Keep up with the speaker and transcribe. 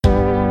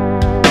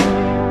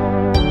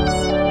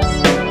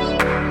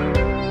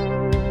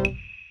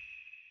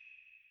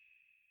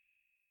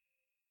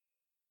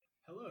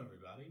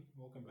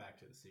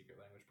to the Secret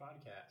Language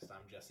Podcast.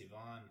 I'm Jesse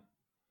Vaughn.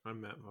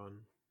 I'm Matt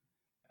Vaughn.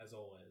 As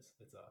always,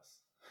 it's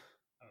us.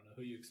 I don't know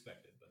who you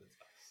expected, but it's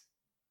us.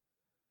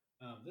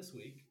 This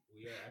week,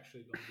 we are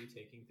actually going to be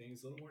taking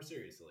things a little more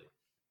seriously.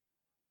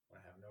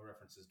 I have no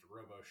references to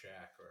Robo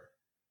Shack or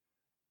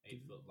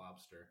 8-Foot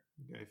Lobster.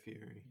 Guy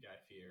Fieri.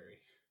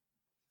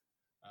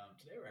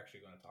 Today, we're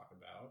actually going to talk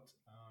about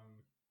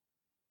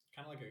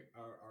kind of like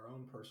our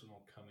own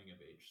personal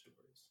coming-of-age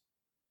stories.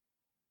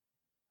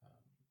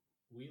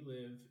 We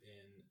live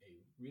in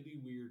a really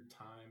weird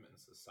time in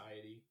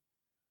society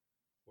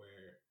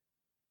where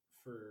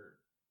for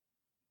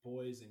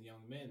boys and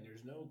young men,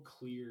 there's no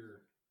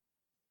clear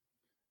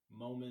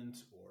moment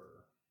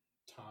or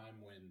time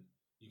when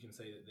you can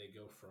say that they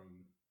go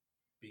from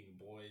being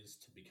boys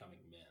to becoming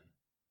men.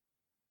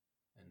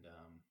 And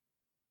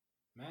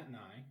Matt and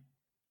I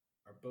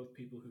are both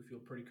people who feel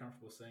pretty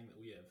comfortable saying that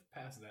we have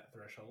passed that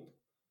threshold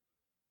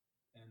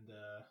and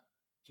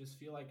just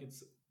feel like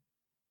it's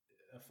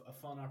a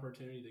fun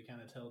opportunity to kind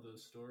of tell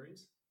those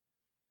stories.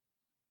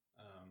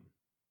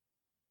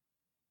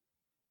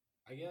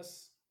 I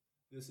guess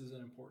this is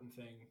an important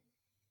thing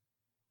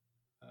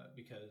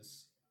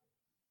because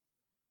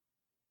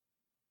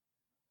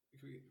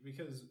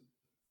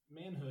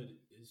manhood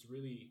is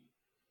really,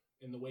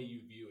 in the way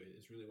you view it,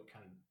 is really what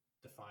kind of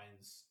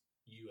defines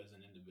you as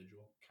an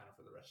individual kind of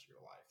for the rest of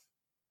your life.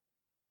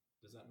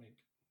 Does that make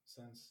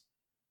sense?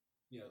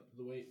 You know,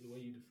 the way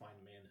you define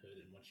manhood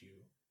and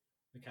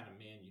the kind of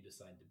man you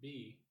decide to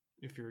be.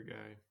 If you're a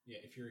guy. Yeah,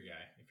 if you're a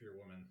guy. If you're a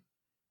woman,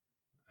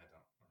 I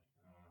don't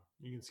know.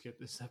 You can skip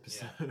this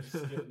episode.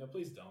 Yeah, no,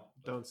 please don't.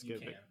 Don't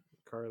skip it.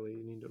 Carly,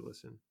 you need to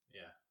listen.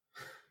 Yeah.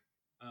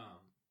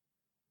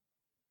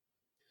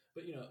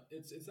 But, you know,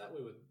 it's that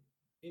way with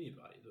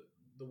anybody.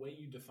 The way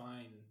you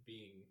define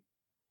being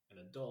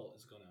an adult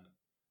is going to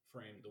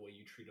frame the way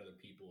you treat other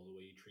people, the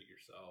way you treat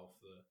yourself,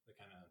 the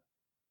kind of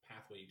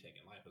pathway you take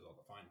in life is all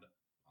defined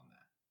on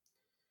that.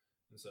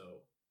 And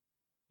so,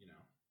 you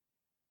know,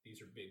 these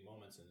are big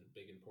moments and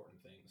big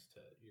important things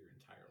to your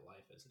entire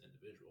life as an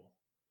individual.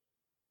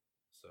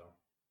 So,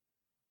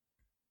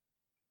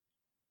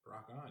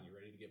 rock on. You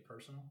ready to get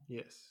personal?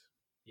 Yes.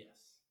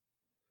 Yes.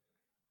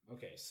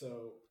 Okay,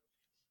 so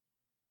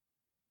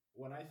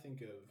when I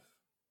think of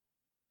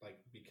like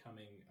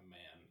becoming a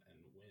man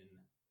and when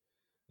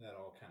that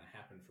all kind of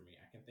happened for me,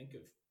 I can think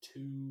of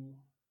two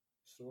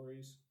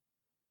stories.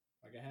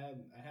 Like I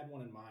had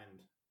one in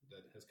mind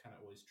that has kind of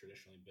always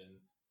traditionally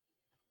been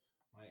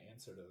my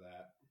answer to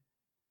that.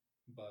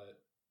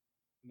 But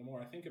the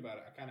more I think about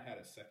it, I kind of had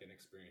a second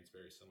experience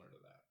very similar to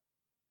that.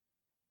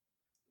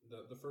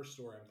 The first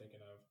story I'm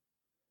thinking of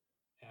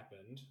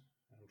happened,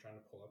 and I'm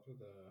trying to pull up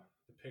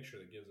the picture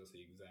that gives us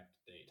the exact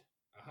date.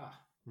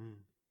 Aha.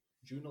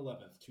 June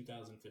 11th,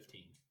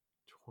 2015.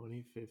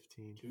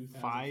 2015.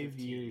 5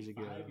 years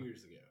ago. 5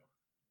 years ago.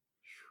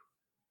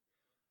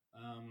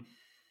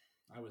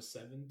 I was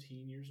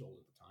 17 years old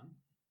at the time.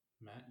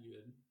 Matt,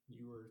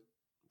 you were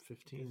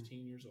 15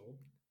 years old.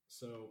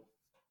 So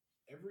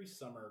every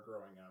summer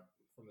growing up,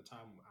 from the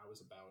time I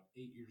was about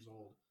 8 years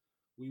old,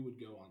 we would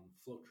go on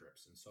float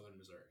trips in southern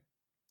Missouri.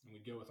 And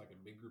we'd go with like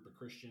a big group of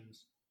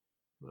Christians.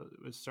 Well,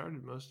 it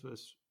started, most of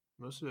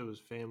it was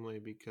family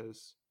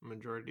because a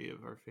majority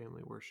of our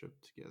family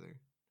worshiped together.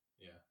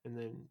 Yeah. And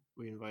then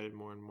we invited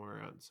more and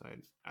more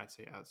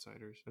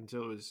outsiders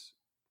until it was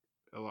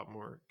a lot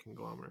more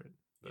conglomerate.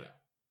 But. Yeah.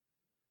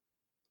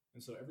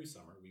 And so every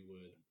summer we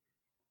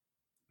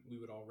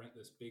would all rent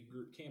this big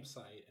group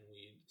campsite and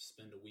we'd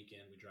spend a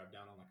weekend. We'd drive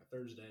down on like a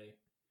Thursday,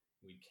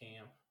 we'd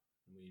camp,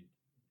 and we'd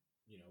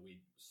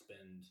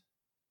spend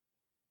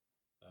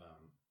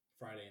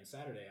Friday and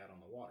Saturday out on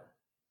the water.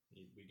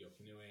 We'd go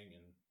canoeing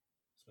and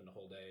spend a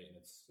whole day, and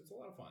it's a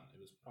lot of fun. It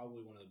was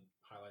probably one of the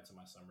highlights of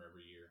my summer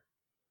every year.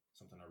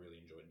 Something I really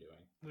enjoyed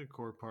doing. The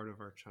core part of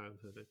our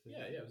childhood, I think.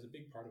 Yeah, it was a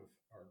big part of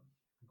our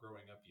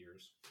growing up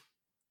years.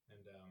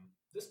 And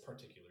this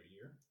particular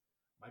year,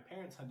 my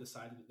parents had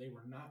decided that they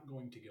were not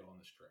going to go on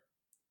this trip.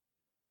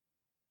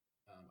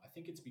 I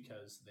think it's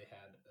because they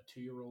had a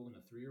 2-year-old and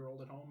a 3-year-old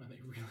at home, and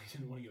they really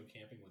didn't want to go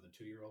camping with a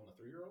 2-year-old and a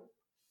 3-year-old.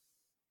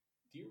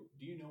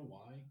 Do you know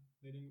why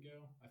they didn't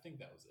go? I think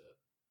that was it.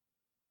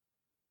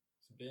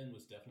 So Ben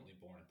was definitely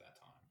born at that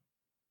time.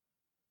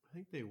 I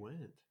think they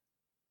went.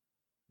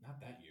 Not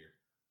that year.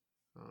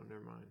 Oh,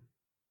 never mind.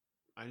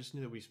 I just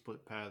knew that we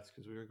split paths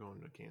because we were going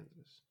to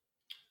Kansas.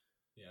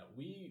 Yeah,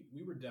 we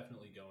were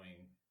definitely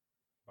going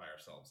by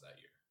ourselves that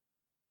year.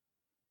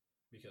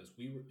 Because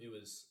it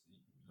was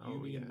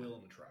me and Will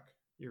in the truck.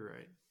 You're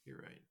right.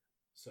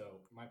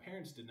 So my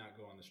parents did not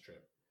go on this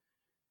trip.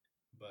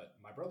 But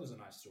my brothers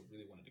and I still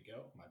really wanted to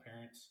go. My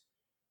parents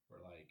were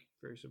like...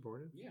 Very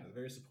supportive? Yeah,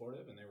 very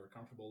supportive. And they were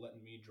comfortable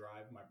letting me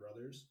drive my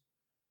brothers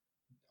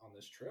on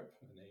this trip.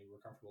 And they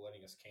were comfortable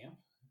letting us camp.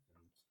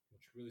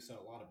 Which really said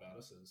a lot about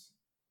us as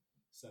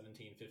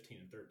 17, 15,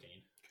 and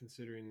 13.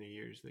 Considering the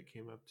years that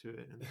came up to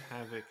it and the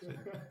havoc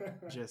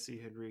that Jesse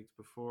had wreaked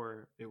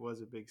before, it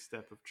was a big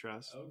step of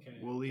trust. Okay.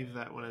 We'll leave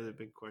that one as a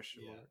big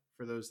question mark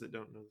for those that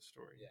don't know the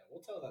story. Yeah,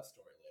 we'll tell that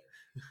story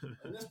later.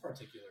 In this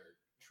particular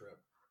trip.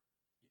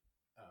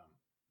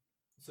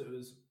 So it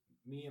was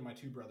me and my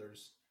two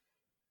brothers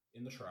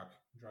in the truck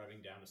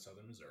driving down to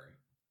southern Missouri.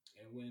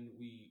 And when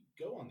we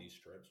go on these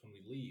trips, when we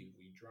leave,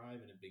 we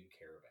drive in a big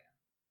caravan.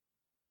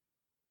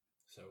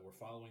 So we're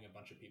following a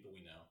bunch of people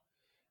we know.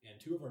 And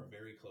two of our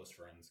very close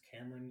friends,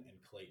 Cameron and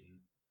Clayton,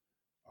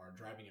 are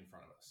driving in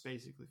front of us.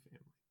 Basically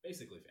family.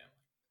 Basically family.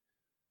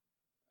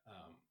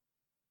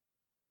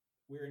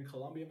 We're in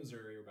Columbia,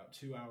 Missouri. We're about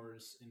 2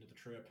 hours into the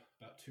trip,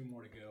 about 2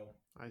 more to go.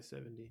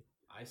 I-70.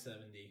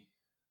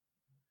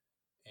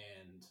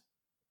 And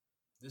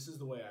this is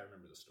the way I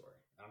remember the story.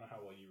 I don't know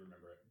how well you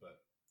remember it,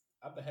 but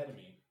up ahead of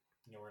me,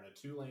 we're in a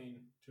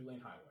two-lane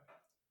highway.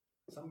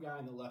 Some guy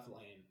in the left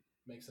lane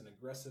makes an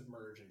aggressive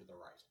merge into the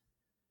right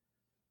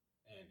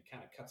and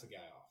kind of cuts a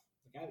guy off.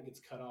 The guy that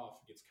gets cut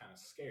off gets kind of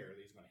scared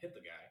that he's going to hit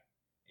the guy,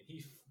 and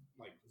he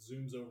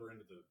zooms over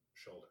into the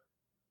shoulder.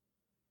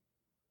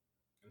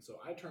 And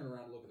so I turn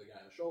around to look at the guy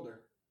in the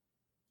shoulder.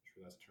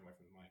 Sure, that's turn away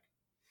from the mic.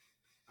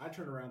 I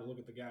turn around to look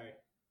at the guy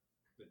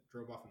that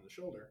drove off into the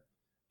shoulder,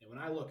 and when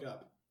I look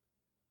up,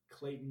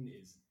 Clayton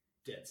is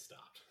dead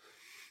stopped.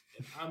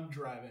 And I'm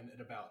driving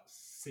at about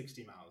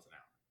 60 miles an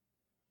hour.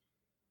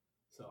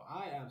 So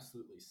I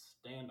absolutely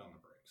stand on the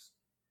brakes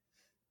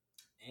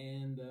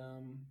and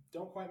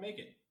don't quite make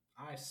it.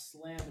 I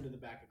slam into the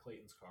back of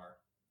Clayton's car.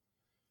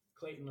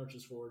 Clayton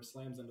lurches forward,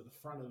 slams into the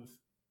front of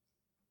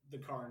the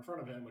car in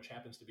front of him, which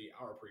happens to be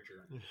our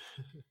preacher.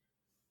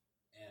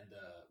 And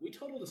we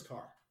totaled his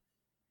car.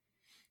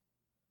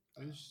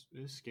 It was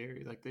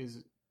scary. Like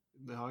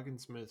the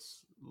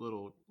Hawkinsmith's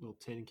little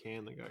tin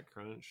can that got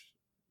crunched,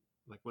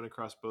 went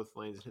across both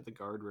lanes and hit the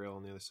guardrail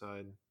on the other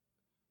side.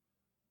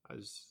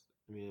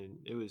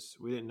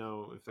 We didn't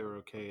know if they were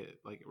okay,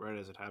 right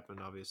as it happened,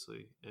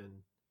 obviously. And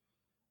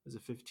as a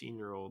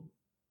 15-year-old,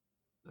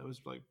 that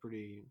was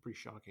pretty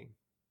shocking.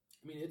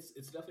 I mean, it's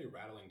definitely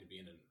rattling to be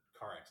in a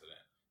car accident.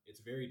 It's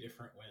very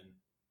different when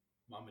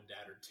mom and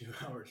dad are 2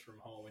 hours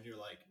from home and you're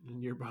and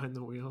you're behind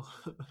the wheel.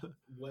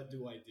 What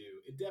do I do?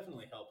 It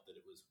definitely helped that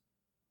it was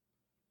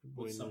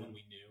with someone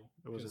we knew.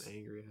 It wasn't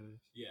angry at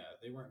us. Yeah,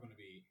 they weren't going to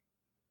be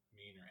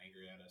mean or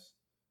angry at us.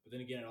 But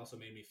then again, it also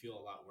made me feel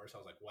a lot worse.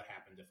 I was like, what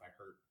happened if I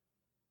hurt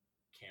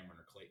Cameron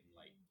or Clayton?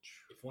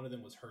 If one of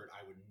them was hurt,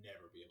 I would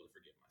never be able to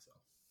forgive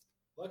myself.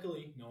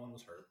 Luckily, no one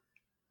was hurt.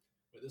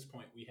 But at this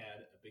point, we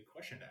had a big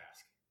question to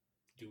ask.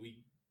 Do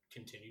we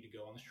continue to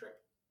go on this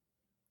trip?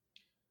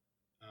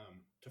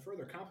 To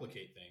further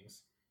complicate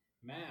things,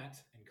 Matt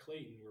and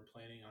Clayton were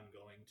planning on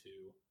going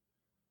to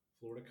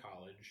Florida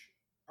College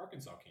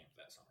Arkansas camp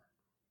that summer.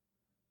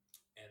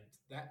 And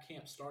that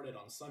camp started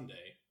on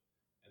Sunday,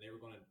 and they were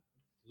going to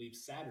leave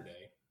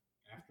Saturday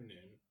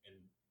afternoon and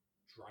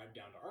drive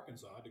down to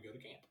Arkansas to go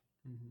to camp.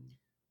 Mm-hmm.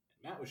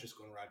 And Matt was just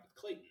going to ride with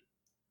Clayton.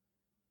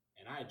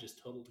 And I had just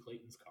totaled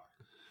Clayton's car.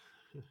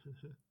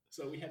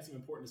 So we had some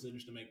important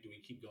decisions to make. Do we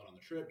keep going on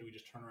the trip? Do we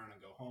just turn around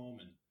and go home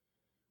and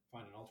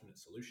find an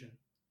alternate solution?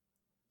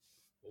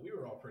 Well, we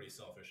were all pretty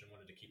selfish and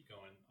wanted to keep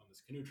going on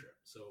this canoe trip.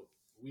 So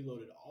we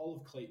loaded all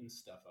of Clayton's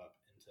stuff up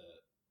into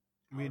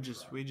We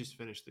just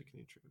finished the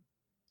canoe trip.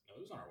 No,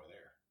 it was on our way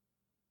there.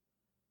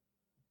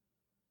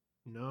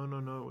 No,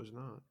 it was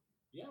not.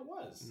 Yeah, it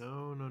was.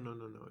 No.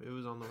 It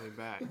was on the way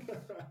back.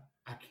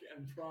 I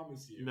can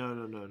promise you.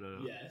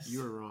 No. Yes.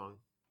 You were wrong.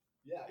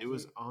 Yeah. It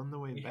was on the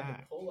way back. We had to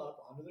back. pull up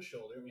onto the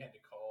shoulder. We had to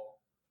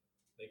call.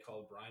 They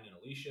called Brian and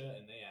Alicia,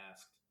 and they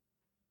asked,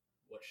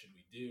 what should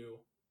we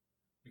do?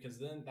 Because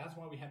then that's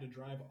why we had to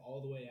drive all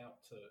the way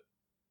out to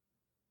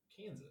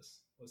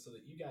Kansas, was so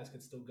that you guys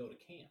could still go to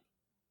camp.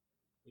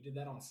 We did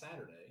that on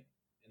Saturday,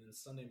 and then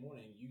Sunday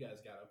morning, you guys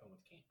got up and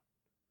went to camp.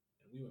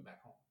 And we went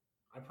back home.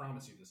 I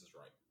promise you this is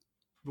right.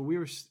 But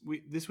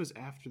this was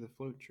after the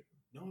float trip.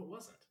 No, it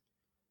wasn't.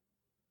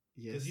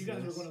 Yes. Because you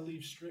guys were going to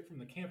leave straight from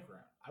the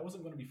campground. I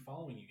wasn't going to be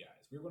following you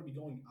guys. We were going to be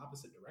going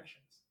opposite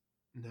directions.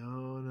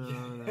 No.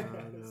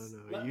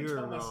 Let me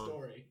tell my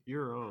story.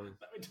 You're wrong.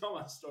 Let me tell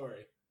my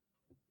story.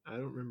 I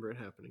don't remember it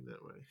happening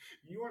that way.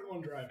 You weren't the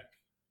one driving.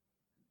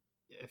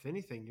 If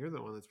anything, you're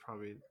the one that's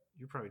probably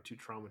too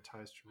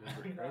traumatized to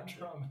remember. I'm not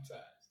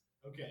traumatized.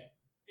 Okay.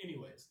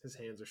 Anyways, his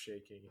hands are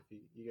shaking. If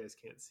you guys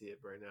can't see it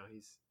right now,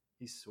 he's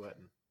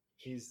sweating.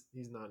 He's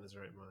not in his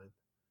right mind.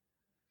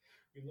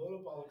 We load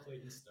up all of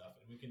Clayton's stuff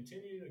and we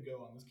continue to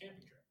go on this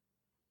camping trip.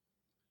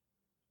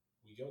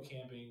 We go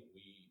camping,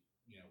 we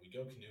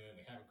go canoeing,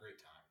 we have a great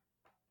time.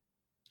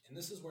 And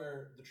this is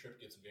where the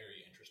trip gets very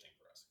interesting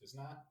for us. Because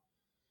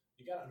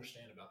you got to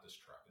understand about this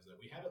truck is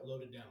that we have it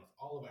loaded down with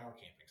all of our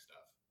camping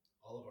stuff,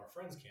 all of our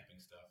friends' camping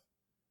stuff,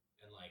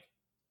 and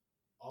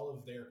all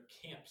of their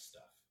camp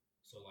stuff.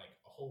 So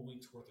a whole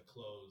week's worth of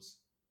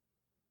clothes,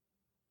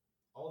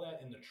 all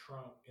that in the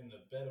trunk, in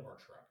the bed of our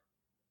truck.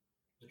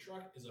 The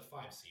truck is a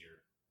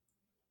 5-seater,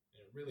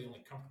 and it really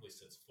only comfortably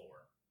sits 4.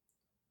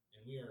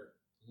 And we are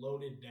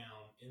loaded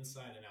down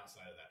inside and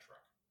outside of that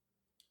truck.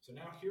 So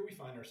now here we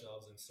find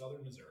ourselves in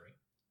southern Missouri,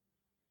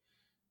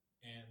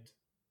 and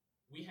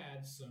we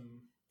had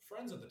some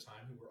friends at the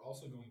time who were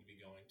also going to be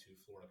going to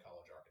Florida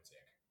College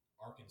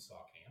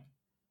Arkansas camp.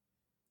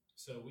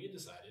 So we had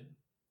decided,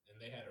 and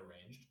they had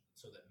arranged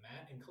so that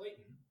Matt and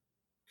Clayton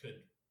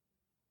could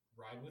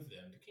ride with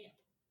them to camp.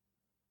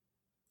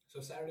 So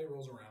Saturday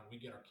rolls around,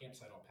 we get our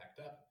campsite all packed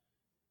up,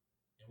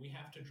 and we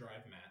have to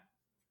drive Matt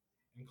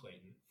and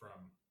Clayton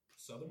from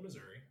southern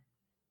Missouri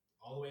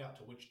all the way out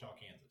to Wichita,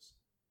 Kansas.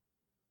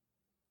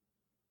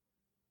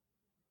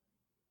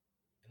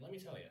 And let me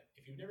tell you,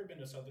 if you've never been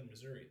to southern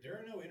Missouri, there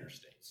are no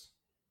interstates.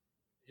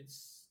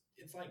 It's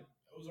like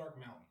Ozark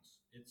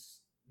Mountains.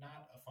 It's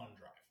not a fun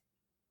drive.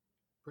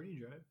 Pretty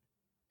drive.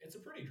 It's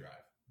a pretty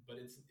drive, but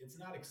it's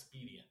not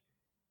expedient.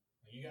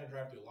 You got to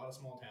drive through a lot of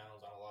small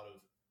towns on a lot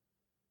of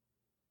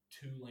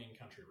 2-lane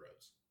country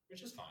roads,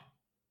 which is fine.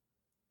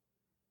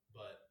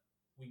 But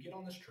we get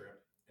on this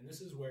trip, and this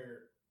is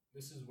where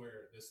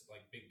this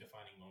like big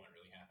defining moment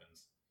really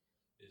happens.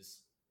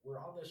 Is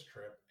we're on this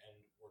trip and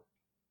we're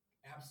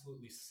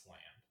absolutely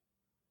slammed.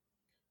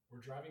 We're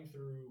driving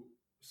through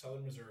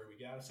southern Missouri. We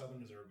get out of southern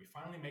Missouri. We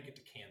finally make it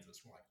to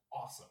Kansas. We're like,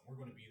 awesome. We're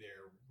going to be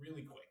there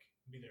really quick.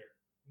 Be there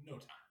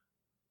no time.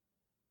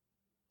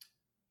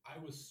 I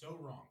was so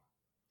wrong.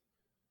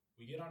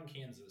 We get on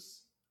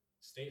Kansas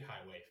State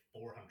Highway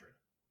 400.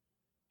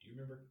 Do you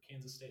remember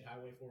Kansas State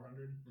Highway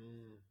 400?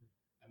 Mm.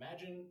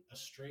 Imagine a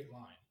straight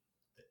line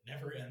that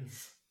never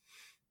ends.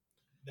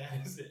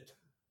 That is it.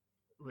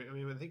 Wait, I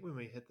mean, I think when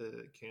we hit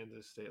the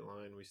Kansas state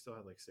line, we still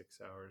had like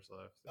 6 hours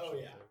left. Oh,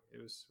 yeah.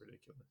 It was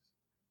ridiculous.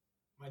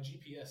 My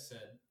GPS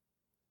said,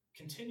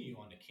 continue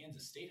on to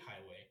Kansas State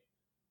Highway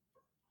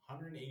for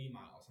 180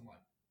 miles. I'm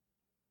like,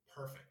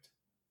 perfect.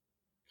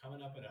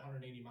 Coming up at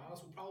 180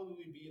 miles, we'll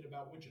probably be at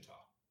about Wichita.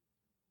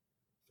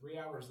 3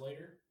 hours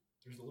later,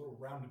 there's a little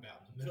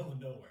roundabout in the middle of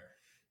nowhere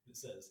that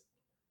says,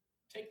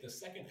 take the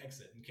second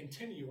exit and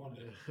continue on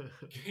to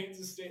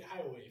Kansas State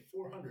Highway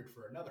 400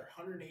 for another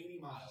 180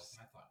 miles.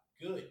 And I thought,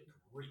 good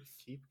grief.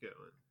 Keep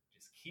going.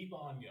 Just keep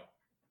on going.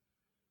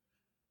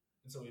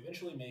 And so we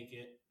eventually make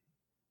it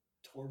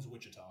towards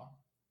Wichita.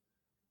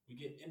 We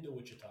get into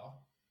Wichita,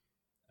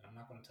 and I'm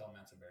not going to tell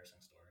Matt's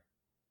embarrassing story.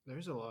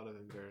 There's a lot of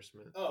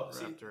embarrassment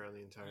wrapped around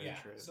the entire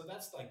trip. So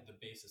that's like the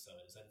basis of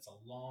it, is that it's a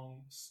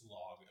long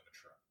slog of a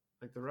trip.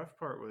 Like the rough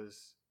part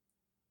was,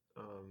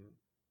 I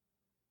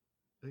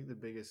think the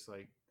biggest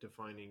like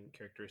defining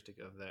characteristic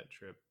of that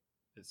trip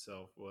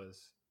itself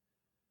was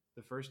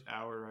the first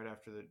hour right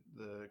after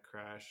the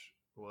crash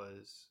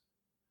was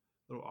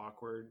a little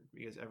awkward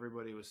because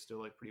everybody was still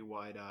like pretty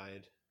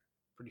wide-eyed,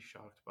 pretty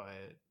shocked by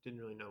it, didn't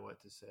really know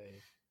what to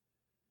say.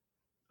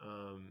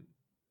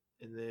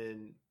 And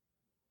then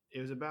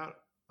it was about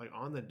like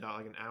on the dot,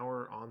 like an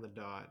hour on the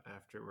dot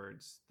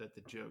afterwards, that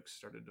the jokes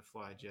started to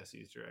fly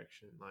Jesse's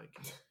direction. Like,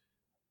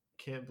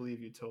 can't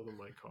believe you totaled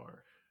my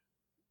car.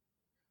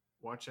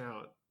 Watch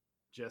out,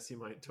 Jesse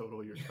might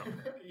total your car.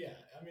 Yeah,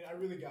 I mean, I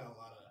really got a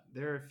lot of...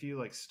 There are a few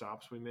like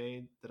stops we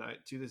made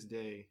that to this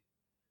day,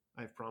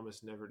 I've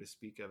promised never to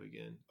speak of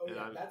again. Oh, and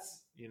yeah,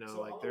 that's... You know,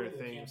 so like on there are the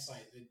things...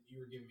 campsite that you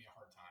were giving me a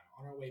hard time.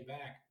 On our way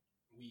back,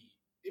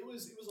 it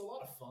was a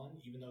lot of fun,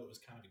 even though it was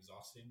kind of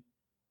exhausting,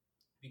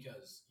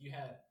 because you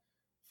had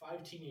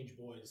 5 teenage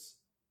boys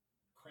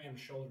crammed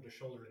shoulder to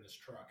shoulder in this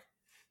truck.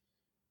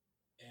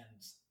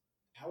 And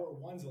hour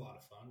one's a lot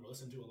of fun. We're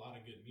listening to a lot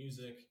of good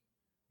music,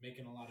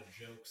 making a lot of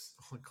jokes.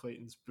 On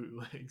Clayton's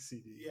bootleg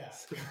CDs. Yeah,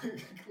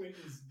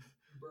 Clayton's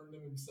burned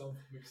them himself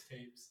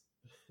mixtapes.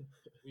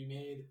 We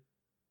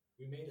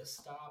made a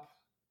stop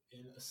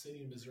in a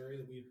city in Missouri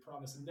that we had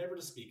promised never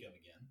to speak of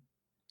again.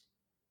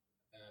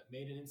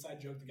 Made an inside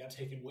joke that got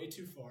taken way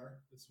too far.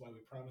 That's why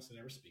we promised to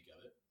never speak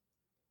of it.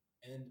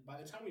 And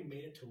by the time we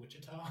made it to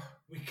Wichita,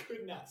 we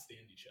could not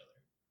stand each other.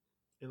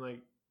 And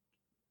like,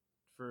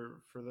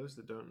 for those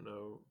that don't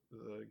know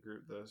the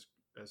group,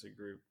 as a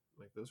group,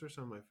 like those are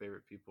some of my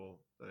favorite people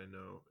that I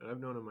know, and I've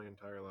known them my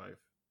entire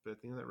life. But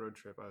at the end of that road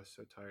trip, I was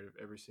so tired of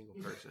every single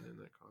person in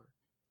that car.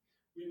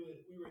 We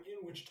were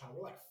in Wichita.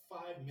 We're like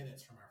 5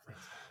 minutes from our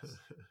friend's house,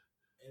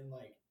 and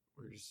like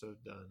we're just so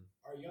done.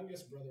 Our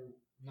youngest brother,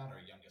 not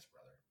our youngest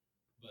brother,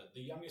 but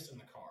the youngest in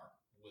the car,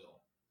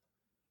 Will.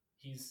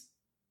 He's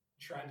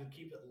trying to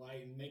keep it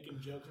light and making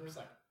jokes. We're just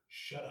like,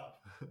 shut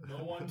up.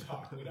 No one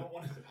talk. I don't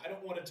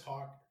want to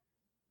talk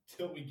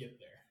till we get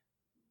there.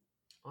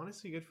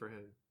 Honestly, good for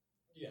him.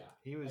 Yeah.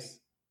 He was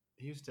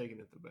taking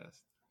it the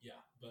best. Yeah,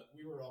 but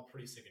we were all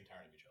pretty sick and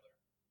tired of each other.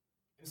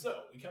 And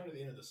so we come to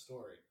the end of the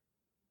story,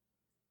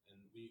 and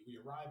we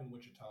arrive in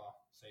Wichita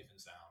safe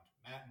and sound.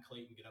 Matt and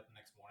Clayton get up the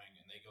next morning,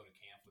 and they go to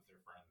camp with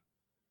their friend.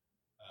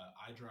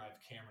 I drive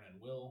Cameron and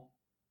Will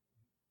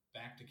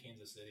back to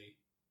Kansas City,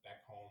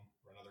 back home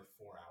for another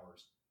 4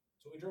 hours.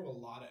 So we drove a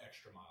lot of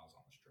extra miles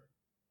on this trip.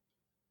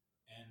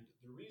 And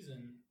the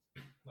reason,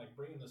 like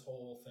bringing this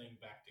whole thing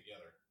back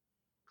together,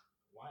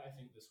 why I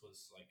think this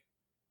was like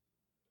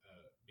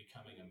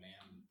becoming a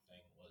man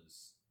thing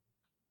was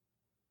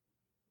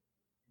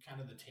kind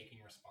of the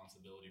taking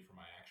responsibility for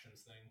my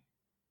actions thing.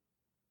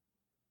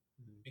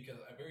 Mm-hmm.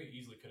 Because I very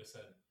easily could have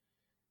said,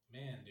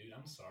 man, dude,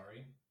 I'm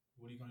sorry.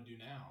 What are you going to do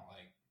now?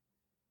 Like,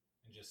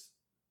 and just,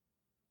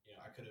 you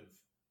know, I could have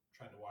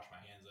tried to wash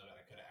my hands of it.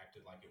 I could have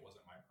acted like it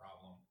wasn't my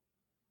problem.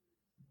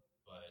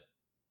 But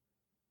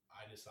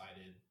I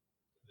decided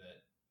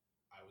that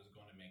I was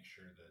going to make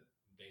sure that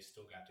they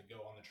still got to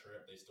go on the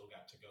trip, they still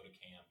got to go to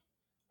camp.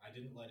 I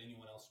didn't let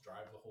anyone else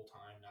drive the whole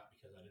time, not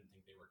because I didn't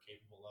think they were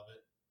capable of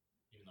it,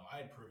 even though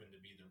I had proven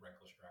to be the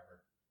reckless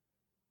driver.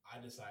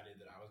 I decided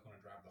that I was going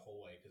to drive the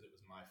whole way because it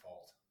was my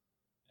fault,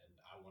 and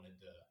I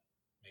wanted to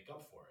make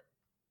up for it.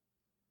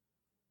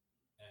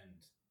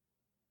 And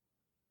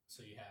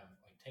so you have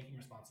like taking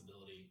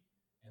responsibility,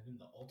 and then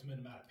the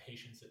ultimate amount of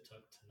patience it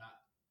took to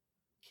not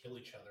kill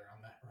each other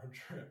on that road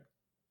trip.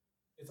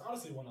 It's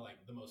honestly one of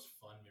like the most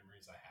fun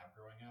memories I have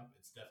growing up.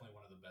 It's definitely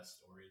one of the best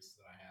stories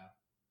that I have.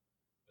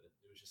 But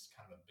it was just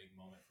kind of a big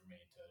moment for me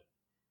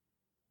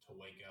to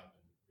wake up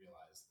and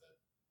realize that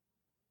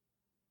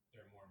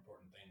there are more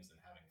important things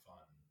than having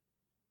fun.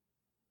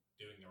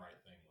 Doing the right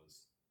thing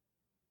was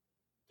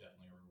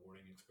definitely a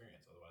rewarding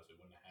experience. Otherwise, we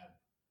wouldn't have had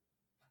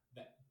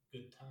that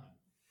good time.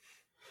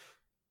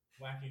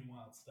 Wacky and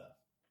wild stuff.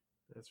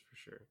 That's for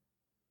sure.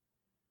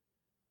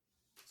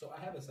 So I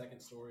have a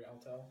second story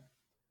I'll tell,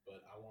 but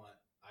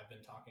I've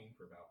been talking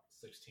for about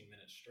 16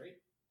 minutes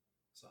straight.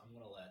 So I'm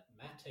going to let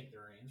Matt take the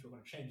reins. We're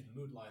going to change the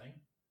mood lighting.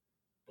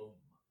 Boom.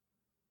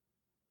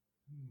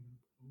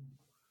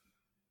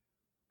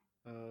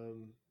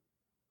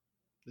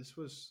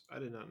 I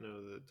did not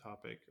know the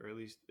topic, or at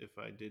least if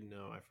I did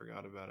know, I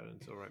forgot about it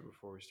until right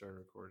before we started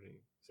recording.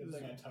 So Good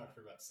thing I talked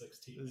for about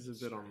 16 minutes. This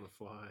is a bit on the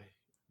fly,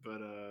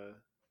 but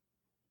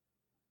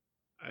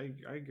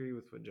I agree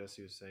with what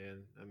Jesse was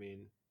saying. I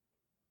mean,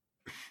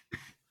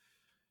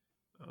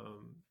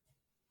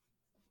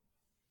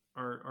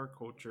 our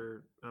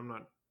culture, I'm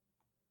not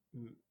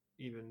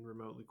even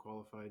remotely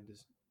qualified to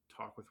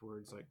talk with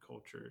words like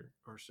culture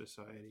or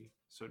society.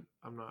 So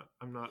I'm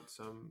not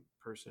some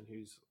person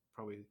who's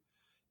probably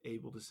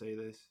able to say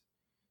this,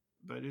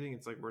 but I do think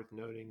it's like worth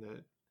noting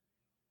that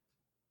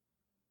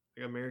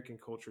like American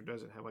culture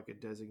doesn't have like a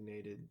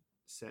designated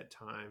set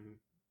time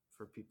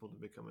for people to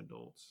become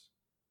adults.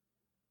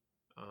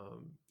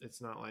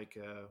 It's not like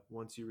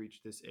once you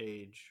reach this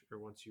age or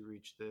once you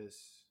reach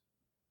this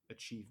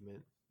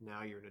achievement,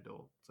 now you're an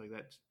adult. It's like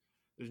that.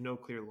 There's no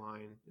clear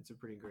line. It's a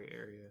pretty gray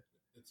area.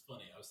 It's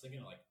funny. I was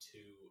thinking of like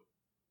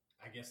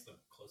I guess the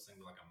closest thing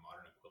to like a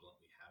modern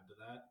equivalent we have to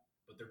that,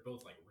 but they're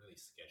both like really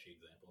sketchy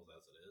examples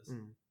as it is.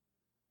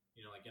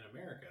 You know, like in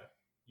America,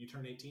 you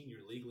turn 18,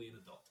 you're legally an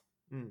adult.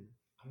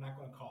 I'm not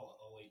going to call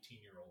all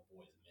 18-year-old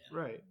boys men.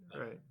 Right,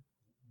 like, right.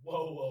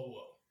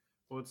 Whoa.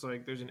 Well, it's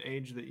like there's an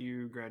age that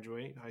you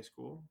graduate high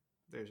school.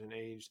 There's an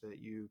age that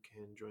you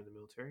can join the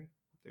military.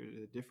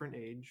 There's a different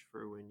age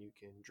for when you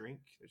can drink.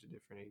 There's a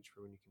different age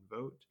for when you can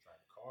vote. Drive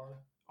a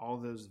car. All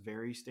those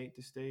vary state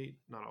to state.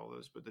 Not all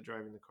those, but the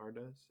driving the car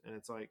does. And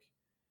it's like,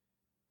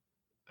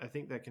 I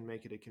think that can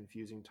make it a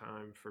confusing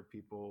time for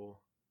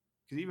people.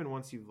 Because even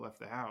once you've left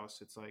the house,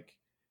 it's like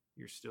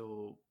you're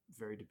still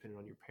very dependent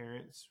on your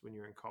parents when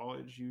you're in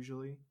college,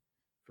 usually,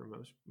 for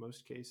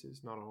most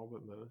cases. Not all,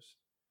 but most.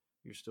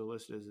 You're still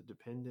listed as a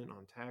dependent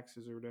on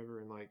taxes or whatever.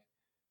 And like,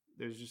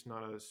 there's just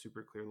not a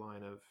super clear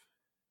line of,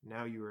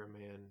 now you are a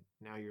man,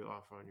 now you're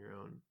off on your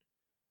own.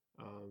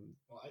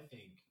 Well, I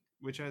think...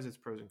 Which has its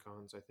pros and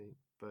cons, I think.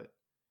 But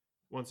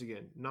once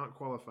again, not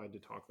qualified to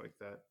talk like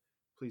that.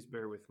 Please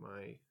bear with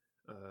my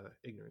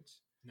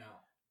ignorance.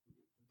 Now,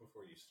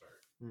 before you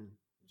start,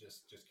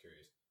 just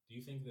curious. Do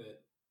you think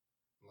that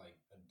like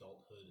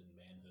adulthood and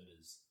manhood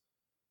is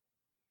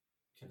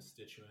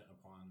constituent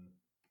upon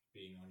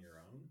being on your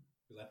own?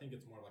 Because I think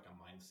it's more like a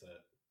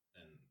mindset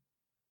and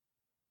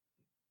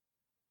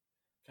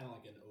kind of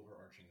like an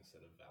overarching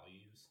set of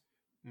values.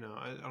 No,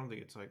 I don't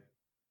think it's like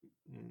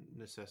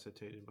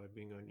necessitated by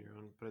being on your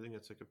own, but I think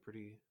that's like a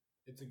pretty...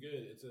 It's a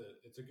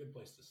good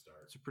place to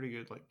start. It's a pretty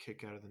good like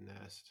kick out of the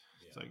nest.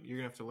 Yeah. It's like you're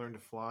gonna have to learn to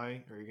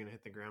fly, or you're gonna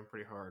hit the ground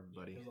pretty hard,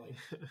 buddy. Like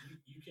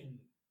you can,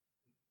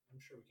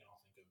 I'm sure we can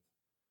all think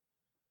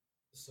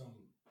of some,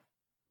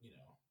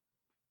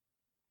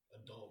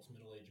 adults,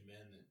 middle-aged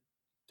men that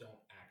don't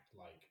act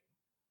like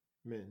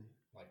men,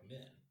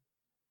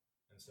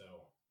 and so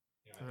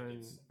I think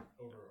it's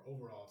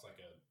overall it's like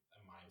a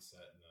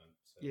mindset and a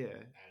set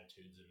of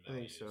attitudes and values. I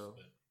think so.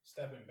 But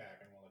stepping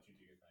back, I'm gonna let you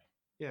do your thing.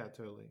 Yeah,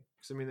 totally.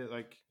 Because I mean,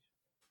 like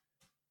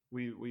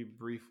we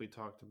briefly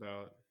talked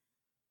about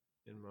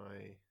in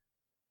my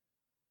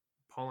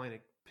Pauline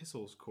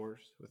epistles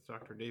course with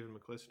Dr. David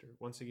McClister.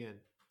 Once again,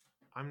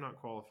 I'm not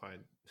qualified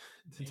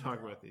to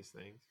talk about these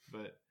things,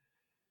 but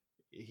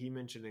he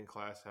mentioned in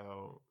class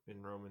how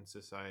in Roman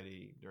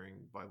society during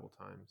Bible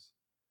times,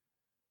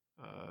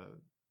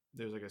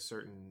 there's like a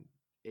certain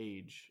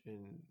age,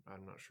 and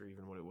I'm not sure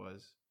even what it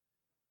was.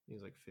 He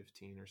was like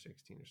 15 or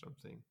 16 or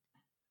something.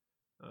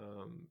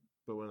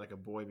 But when like a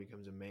boy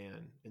becomes a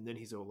man, and then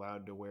he's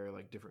allowed to wear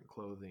like different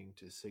clothing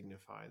to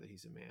signify that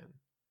he's a man.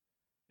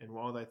 And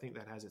while I think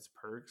that has its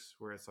perks,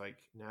 where it's like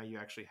now you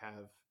actually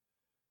have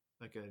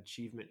like an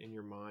achievement in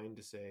your mind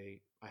to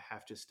say, I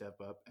have to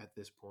step up at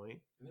this point.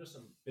 And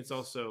it's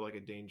also like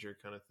a danger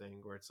kind of thing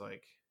where it's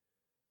like,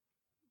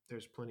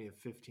 there's plenty of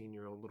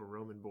 15-year-old little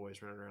Roman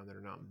boys running around that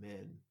are not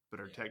men, but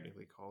are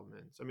technically called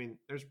men. So, I mean,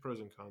 there's pros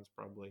and cons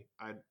probably.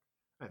 I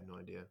have no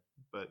idea,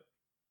 but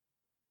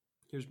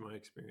Here's my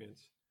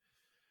experience.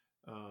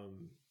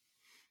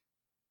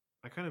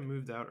 I kind of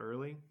moved out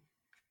early,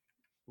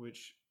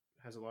 which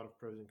has a lot of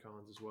pros and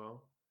cons as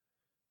well.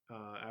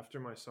 After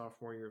my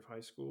sophomore year of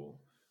high school,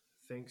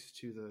 thanks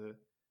to the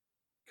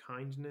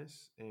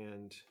kindness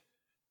and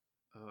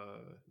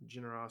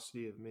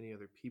generosity of many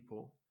other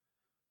people,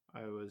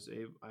 I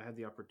had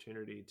the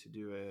opportunity to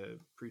do a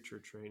preacher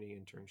training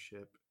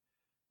internship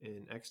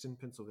in Exton,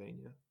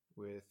 Pennsylvania,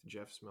 with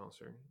Jeff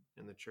Smelser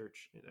in the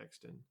church in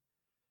Exton,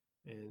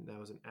 and that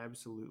was an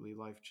absolutely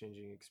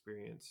life-changing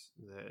experience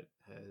that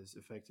has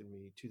affected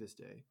me to this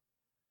day.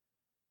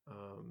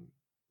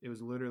 It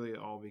was literally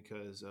all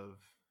because of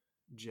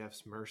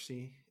Jeff's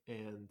mercy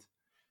and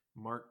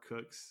Mark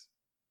Cook's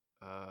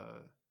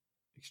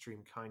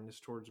extreme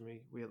kindness towards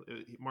me.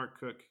 Mark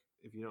Cook,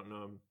 if you don't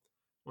know him,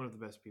 one of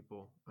the best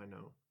people I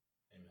know.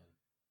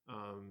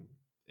 Amen.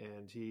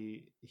 And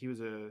he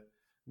was a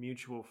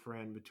mutual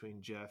friend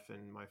between Jeff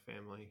and my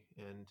family,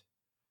 and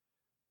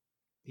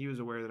he was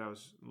aware that I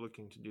was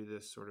looking to do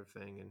this sort of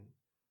thing, and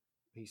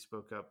he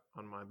spoke up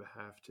on my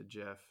behalf to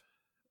Jeff.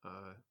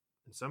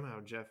 And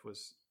somehow Jeff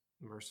was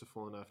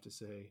merciful enough to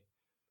say,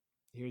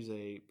 "Here's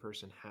a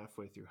person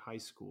halfway through high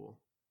school.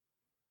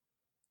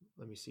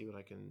 Let me see what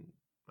I can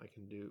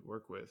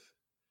work with."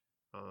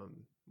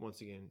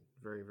 Once again,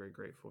 very, very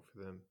grateful for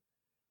them.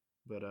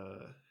 But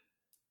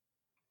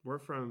we're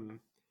from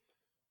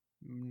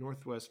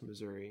Northwest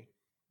Missouri,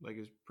 like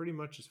it's pretty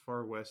much as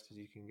far west as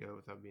you can go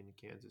without being in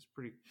Kansas.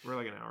 We're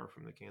like an hour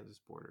from the Kansas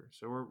border,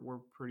 so we're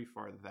pretty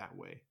far that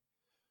way.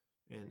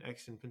 And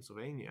Exton,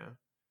 Pennsylvania,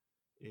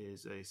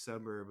 is a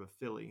suburb of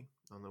Philly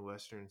on the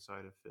western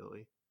side of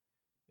Philly,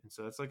 and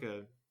so it's like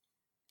a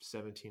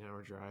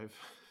 17-hour drive.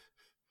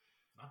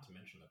 Not to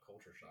mention the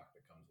culture shock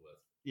that comes with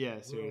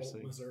seriously,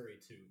 rural Missouri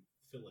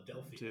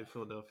to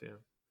Philadelphia.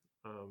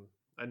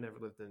 I'd never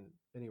lived in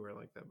anywhere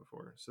like that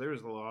before, so there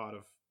was a lot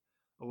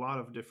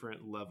of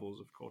different levels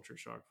of culture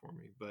shock for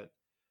me. But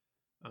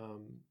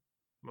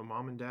my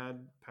mom and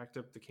dad packed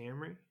up the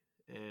Camry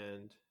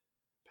and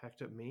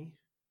packed up me.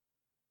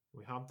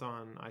 We hopped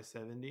on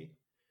I-70,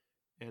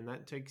 and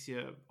that takes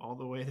you all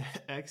the way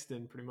to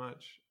Exton pretty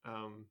much.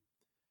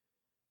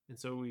 And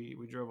so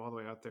we drove all the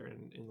way out there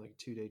in like a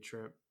 2-day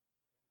trip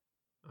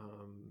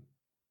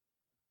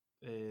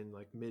in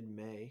like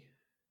mid-May,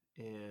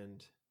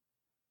 and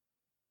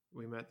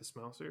we met the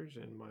Smousers,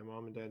 and my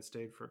mom and dad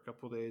stayed for a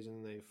couple of days,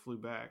 and they flew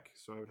back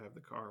so I would have the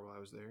car while I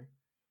was there.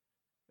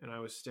 And I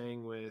was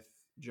staying with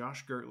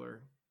Josh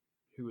Gertler,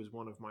 who is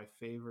one of my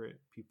favorite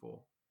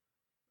people.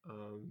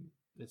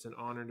 It's an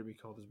honor to be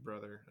called his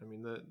brother. I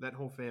mean, that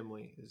whole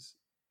family is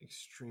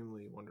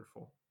extremely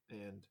wonderful.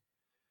 And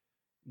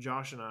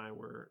Josh and I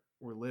were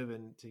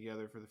living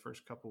together for the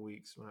first couple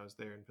weeks when I was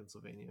there in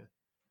Pennsylvania.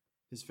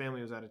 His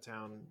family was out of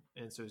town,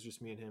 and so it was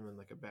just me and him in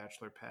like a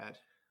bachelor pad,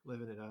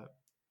 living it up.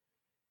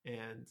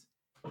 And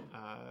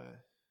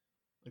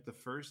like the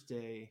first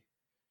day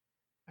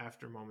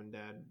after mom and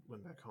dad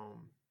went back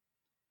home,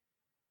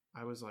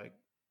 I was like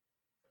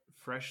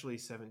freshly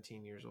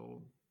 17 years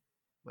old,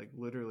 like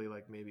literally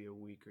like maybe a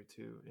week or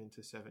two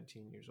into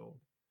 17 years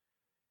old.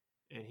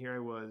 And here I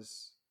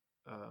was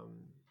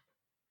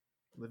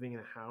living in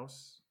a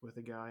house with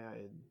a guy I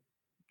had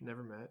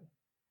never met,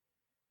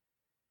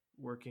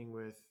 working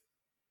with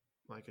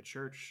like a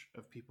church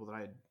of people that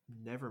I had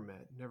never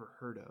met, never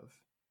heard of.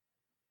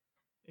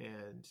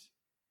 And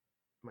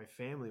my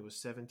family was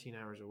 17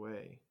 hours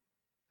away.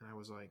 And I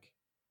was like,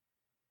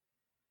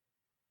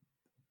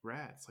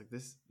 rats, like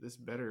this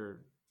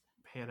better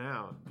pan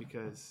out,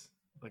 because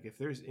like if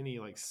there's any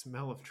like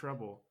smell of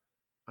trouble,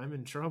 I'm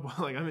in trouble.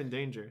 Like I'm in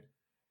danger.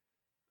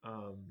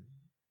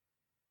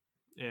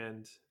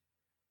 And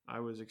I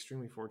was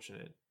extremely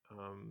fortunate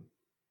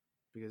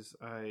because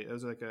it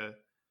was like a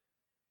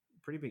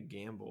pretty big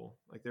gamble.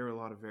 Like there were a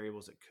lot of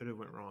variables that could have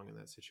went wrong in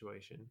that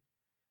situation.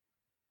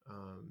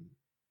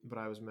 But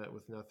I was met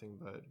with nothing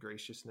but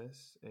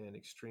graciousness and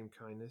extreme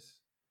kindness.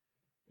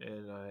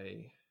 And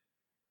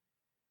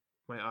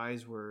my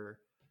eyes were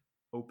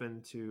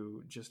open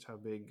to just how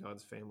big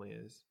God's family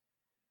is.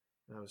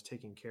 And I was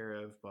taken care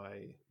of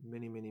by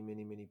many, many,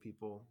 many, many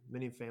people,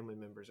 many family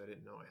members I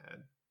didn't know I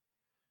had.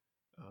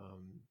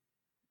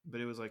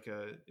 But it was like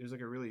a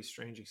really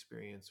strange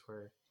experience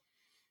where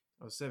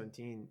I was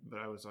 17, but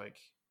I was like,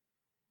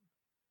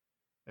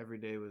 every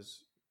day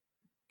was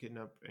getting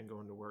up and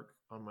going to work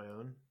on my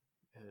own,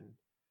 and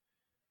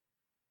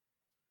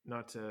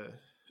not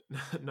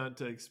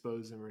to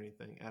expose him or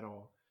anything at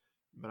all,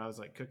 but I was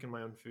like cooking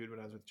my own food when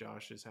I was with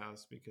Josh's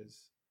house,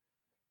 because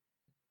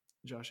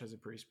Josh has a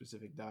pretty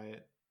specific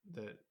diet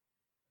that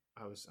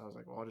I was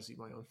like, well, I'll just eat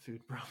my own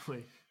food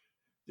probably.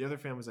 The other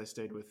families I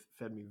stayed with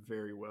fed me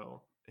very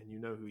well, and you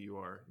know who you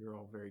are. You're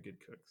all very good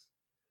cooks.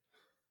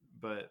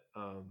 But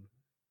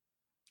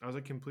I was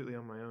like completely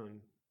on my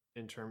own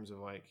in terms of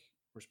like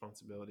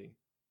responsibility.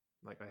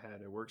 Like I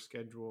had a work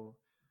schedule,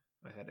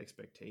 I had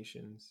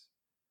expectations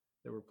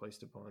that were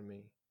placed upon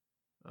me.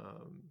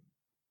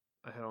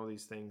 I had all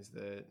these things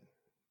that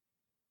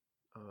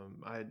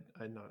I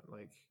had not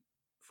like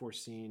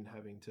foreseen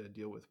having to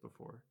deal with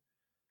before.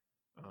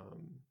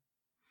 Um,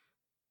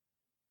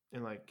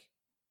 and like,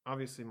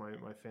 obviously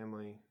my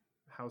family,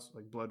 house,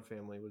 like blood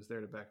family, was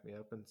there to back me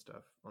up and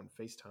stuff on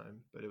FaceTime,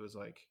 but it was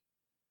like,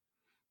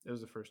 it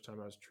was the first time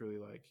I was truly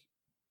like,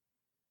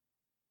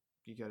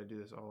 you got to do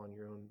this all on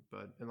your own.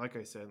 But, and like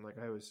I said, like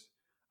I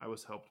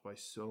was helped by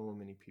so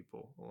many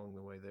people along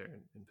the way there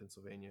in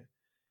Pennsylvania,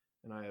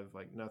 and I have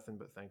like nothing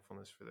but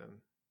thankfulness for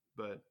them.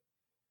 But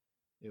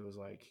it was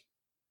like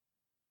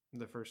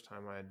the first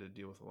time I had to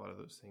deal with a lot of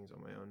those things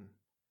on my own.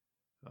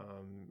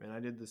 And I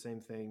did the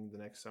same thing the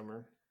next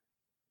summer.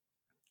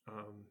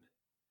 Um,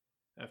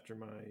 after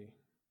my,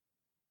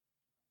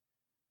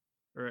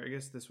 or I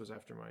guess this was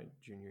after my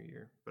junior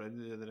year, but I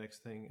did the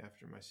next thing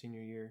after my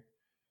senior year.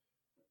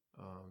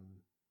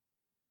 Um,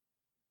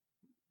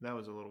 that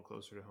was a little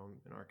closer to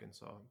home in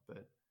Arkansas,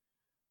 but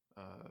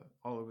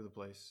all over the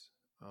place.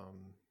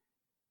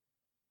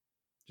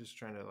 Just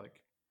trying to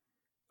like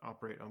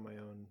operate on my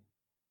own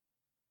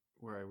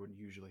where I would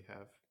usually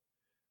have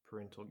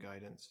parental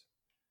guidance.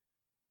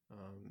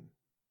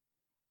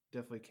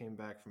 Definitely came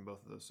back from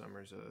both of those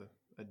summers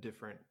a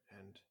different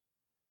and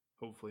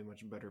hopefully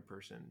much better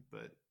person,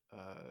 but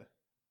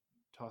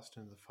tossed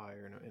into the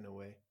fire in a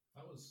way.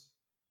 That was,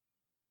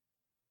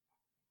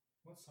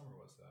 what summer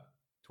was that?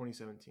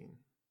 2017.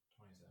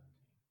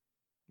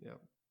 2017.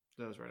 Yep.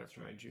 That was right That's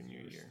after my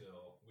junior year.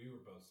 We were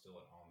both still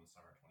at home in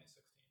summer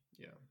 2016.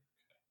 Yeah.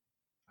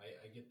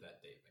 Okay. I get that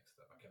date mixed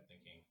up. I kept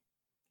thinking.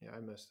 Yeah, I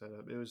messed that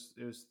up. It was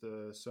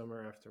the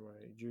summer after my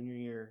junior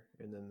year,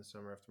 and then the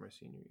summer after my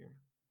senior year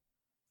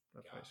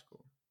of high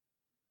school.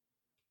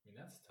 I mean,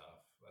 that's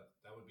tough.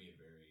 That would be a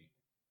very,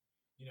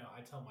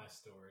 I tell my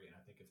story and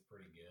I think it's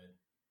pretty good.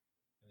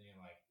 And then you're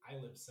like, I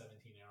lived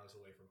 17 hours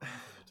away from home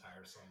for the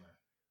entire summer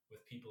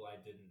with people I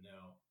didn't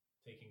know,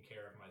 taking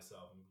care of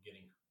myself and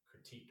getting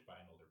critiqued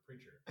by an older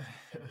preacher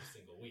every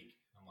single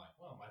week. I'm like,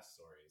 well, my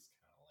story is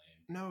kind of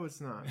lame. No, it's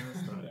not. No,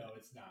 it's not. No,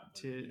 it's not.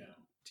 But,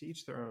 to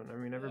each their own. I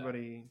mean,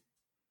 everybody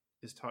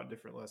is taught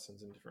different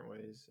lessons in different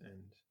ways,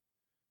 and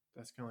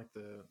that's kind of like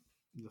the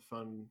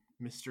fun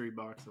mystery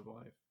box of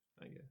life,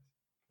 I guess.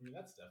 I mean,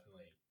 that's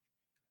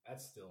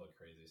still a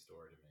crazy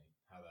story to me,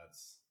 how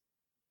that's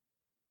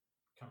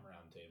come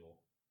around table.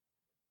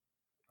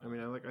 I mean,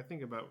 I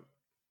think about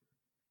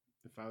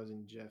if I was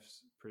in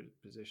Jeff's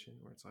position,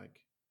 where it's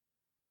like,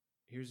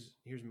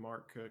 here's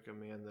Mark Cook, a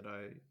man that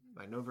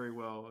I know very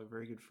well, a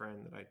very good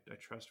friend that I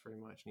trust very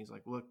much, and he's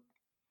like, look,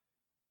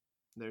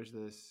 there's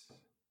this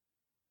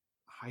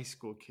high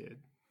school kid,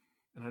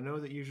 and I know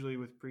that usually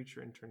with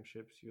preacher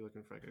internships, you're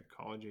looking for like a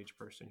college age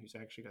person who's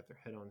actually got their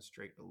head on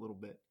straight a little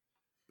bit,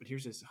 but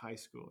here's this high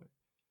schooler,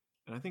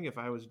 and I think if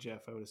I was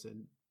Jeff, I would have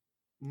said,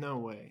 no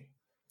way.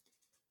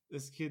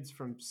 This kid's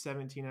from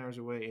 17 hours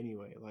away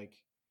anyway. Like,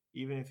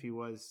 even if he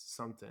was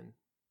something,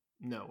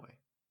 no way.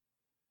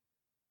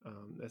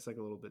 That's like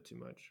a little bit too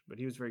much. But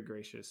he was very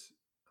gracious,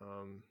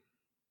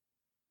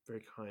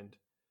 very kind,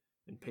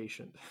 and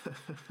patient.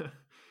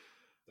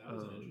 That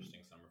was an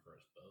interesting summer for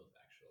us both,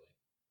 actually.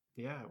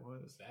 Yeah, it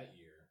was. That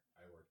year,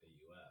 I worked at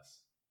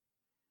US,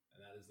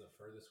 and that is the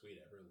furthest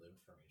we'd ever lived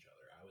from each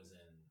other. I was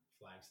in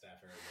Flagstaff,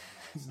 Arizona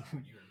all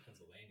summer, and you were in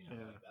Pennsylvania.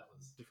 Yeah, like, that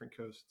was different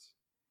coasts.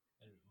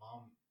 And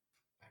Mom,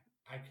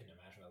 I couldn't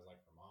imagine what it was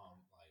like for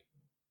Mom. Like,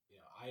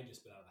 I had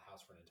just been out of the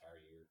house for an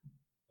entire year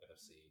at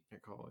FC.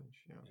 At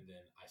college, yeah. And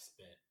then I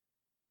spent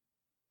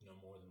no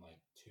more than like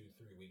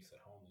 2-3 weeks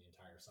at home the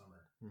entire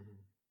summer.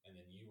 Mm-hmm. And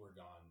then you were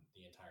gone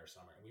the entire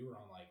summer. And we were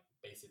on like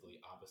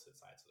basically opposite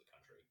sides of the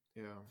country.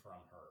 Yeah.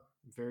 From her.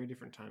 Very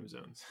different time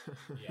zones.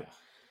 Yeah.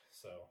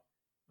 So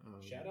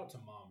shout out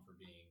to Mom for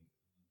being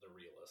the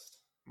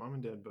realist. Mom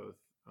and Dad both.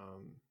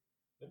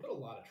 They put a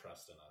lot of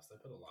trust in us.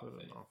 They put a lot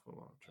of faith. An awful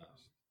lot of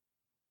trust.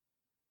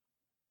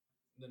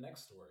 The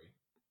next story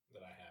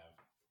that I have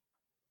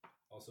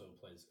also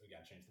plays, we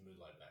got to change the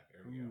mood light back.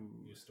 There we go.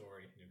 New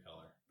story, new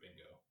color.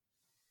 Bingo.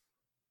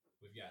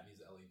 We've got these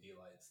LED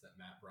lights that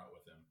Matt brought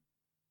with him.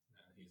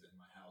 He's in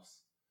my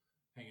house,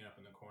 hanging up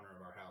in the corner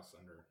of our house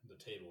under the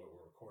table that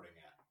we're recording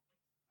at.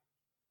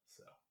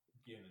 So,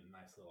 giving it a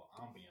nice little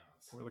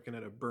ambiance. We're looking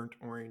at a burnt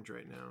orange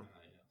right now,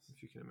 yes.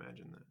 If you can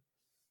imagine that.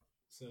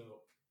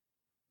 So,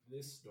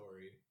 this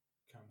story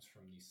comes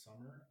from the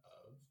summer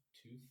of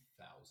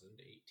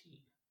 2018.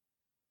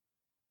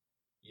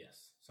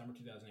 Yes, summer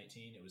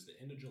 2018. It was the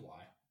end of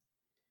July.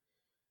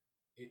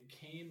 It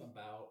came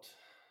about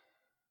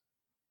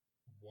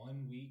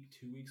 1 week,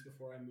 2 weeks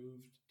before I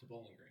moved to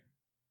Bowling Green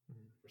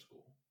for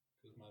school.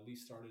 Because my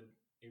lease started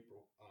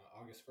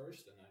August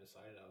 1st, and I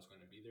decided I was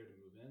going to be there to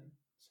move in,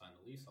 sign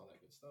the lease, all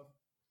that good stuff.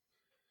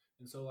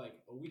 And so like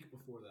a week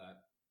before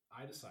that,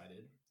 I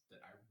decided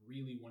that I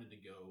really wanted to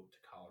go to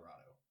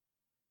Colorado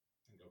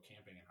and go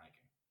camping and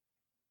hiking.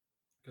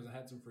 Because I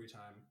had some free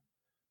time.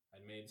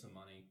 I'd made some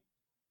money.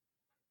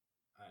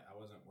 I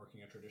wasn't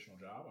working a traditional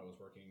job. I was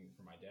working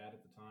for my dad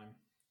at the time.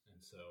 And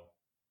so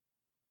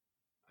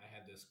I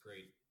had this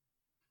great,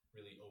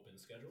 really open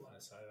schedule, and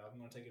I decided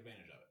I'm going to take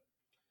advantage of it.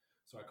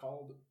 So I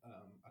called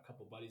a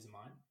couple buddies of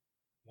mine.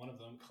 One of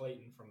them,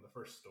 Clayton, from the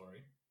first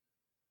story,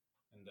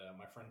 and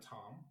my friend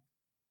Tom.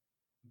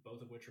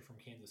 both of which are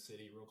from Kansas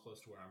City, real close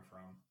to where I'm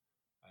from.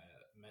 I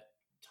met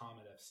Tom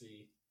at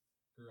FC,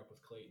 grew up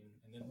with Clayton,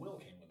 and then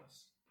Will came with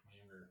us, my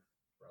younger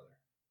brother.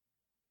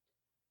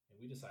 And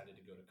we decided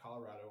to go to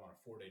Colorado on a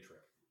 4-day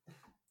trip.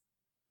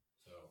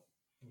 So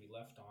we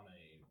left on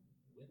a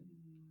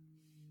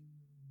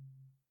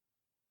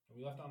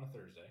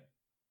Thursday.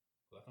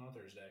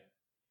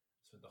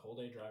 Spent the whole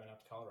day driving out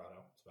to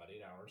Colorado. It's about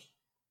 8 hours.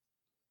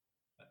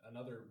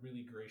 Another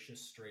really gracious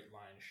straight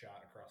line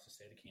shot across the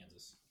state of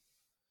Kansas.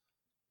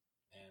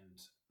 And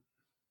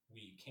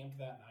we camped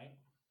that night.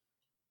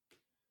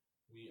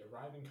 We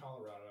arrived in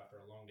Colorado after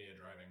a long day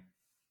of driving.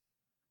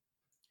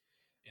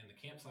 And the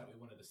campsite we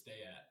wanted to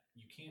stay at,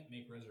 you can't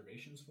make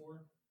reservations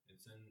for.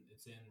 It's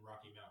in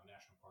Rocky Mountain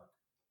National Park.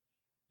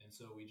 And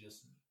so we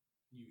just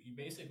you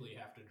basically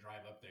have to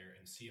drive up there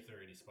and see if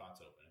there are any spots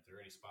open. If there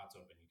are any spots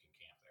open, you can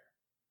camp there.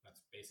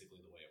 That's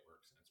basically the way it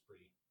works, and it's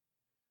pretty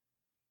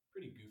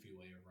goofy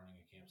way of running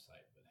a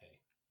campsite. But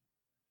hey,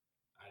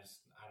 I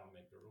don't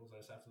make the rules. I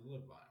just have to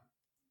live by them.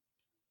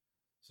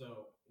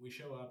 So we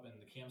show up, and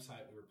the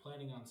campsite we were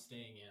planning on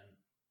staying in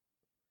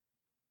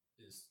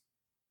is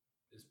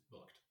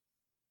booked.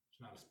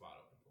 There's not a spot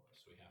open for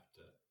us. We have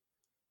to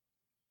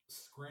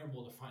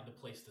scramble to find a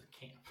place to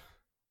camp.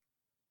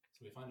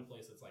 So we find a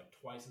place that's like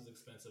twice as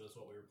expensive as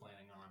what we were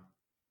planning on,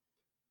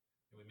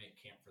 and we make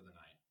camp for the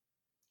night.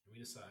 And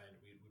we decide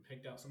we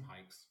picked out some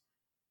hikes.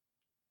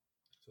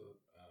 So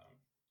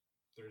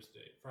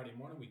Friday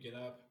morning we get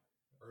up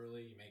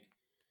early. You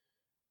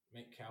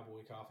make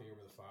cowboy coffee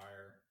over the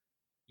fire,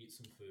 eat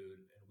some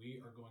food, and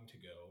we are going to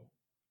go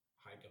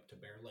hike up to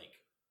Bear Lake.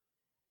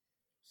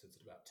 Sits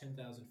at about 10,000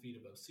 feet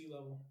above sea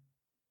level.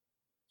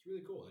 It's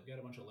really cool. They've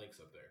got a bunch of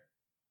lakes up there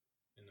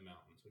in the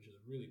mountains, which is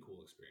a really cool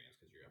experience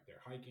because you're up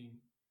there hiking.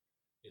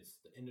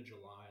 It's the end of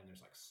July and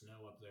there's like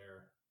snow up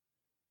there,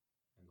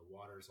 and the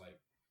water's like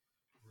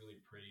really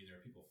pretty. There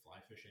are people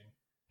fly fishing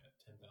at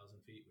 10,000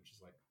 feet, which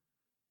is like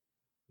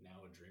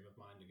now a dream of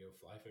mine to go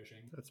fly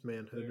fishing. That's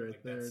manhood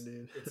there,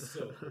 dude. It's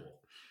so cool.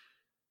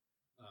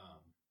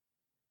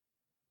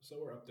 So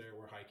we're up there,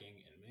 we're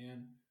hiking, and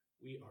man,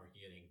 we are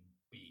getting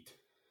beat.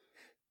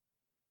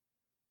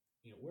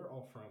 You know, we're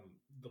all from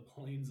the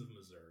plains of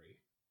Missouri.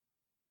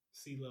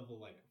 Sea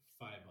level like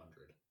 500.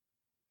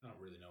 I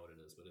don't really know what it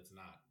is, but it's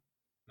not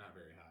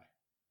very high.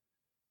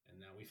 And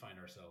now we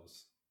find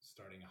ourselves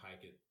starting a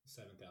hike at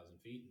 7,000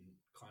 feet and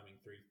climbing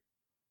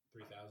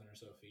 3,000 or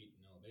so feet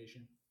in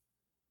elevation,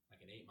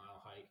 like an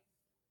 8-mile hike.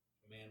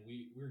 Man,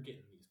 we're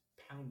getting these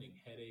pounding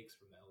headaches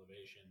from the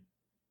elevation.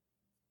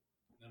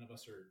 None of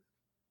us are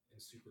in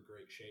super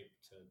great shape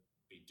to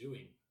be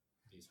doing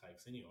these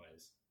hikes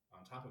anyways,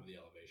 on top of the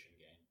elevation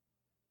gain.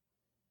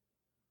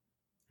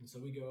 And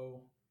so we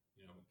go,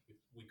 you know,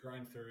 we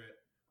grind through it.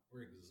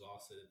 We're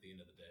exhausted at the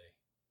end of the day.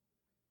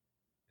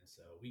 And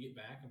so we get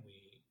back and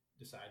we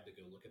decide to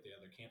go look at the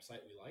other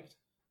campsite we liked,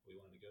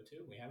 we wanted to go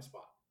to. We had a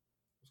spot.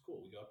 It was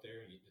cool. We go up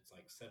there, and it's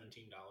like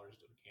 $17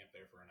 to camp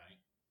there for a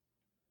night.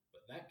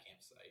 But that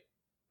campsite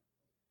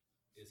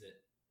is at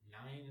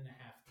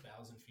 9,500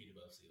 feet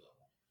above sea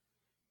level.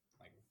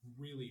 Like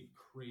really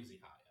crazy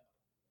high up.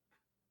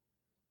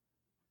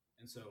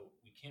 And so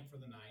we camp for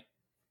the night.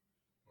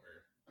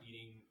 We're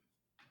eating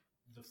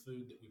the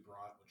food that we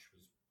brought, which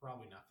was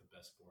probably not the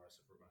best for us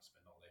if we're going to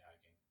spend all day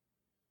hiking.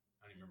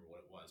 I don't even remember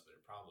what it was, but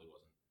it probably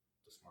wasn't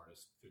the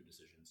smartest food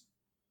decisions.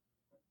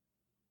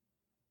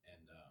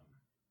 And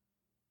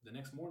the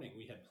next morning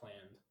we had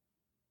planned,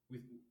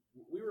 we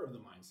were of the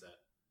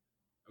mindset,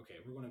 okay,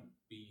 we're going to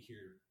be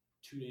here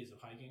 2 days of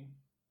hiking.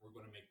 We're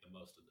going to make the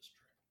most of this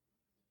trip.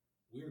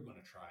 We are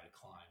going to try to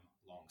climb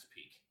Long's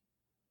Peak,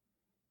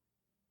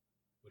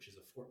 which is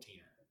a 14,000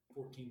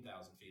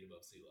 feet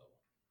above sea level.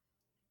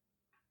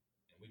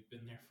 And we've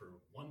been there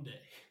for 1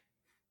 day.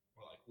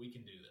 We're like, we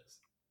can do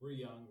this. We're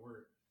young.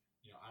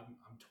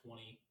 I'm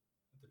 20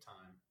 at the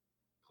time.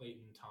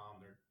 Clayton, Tom,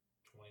 they're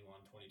 21,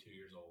 22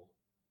 years old.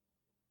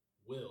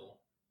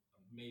 Will,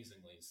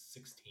 amazingly, is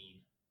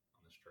 16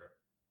 on this trip.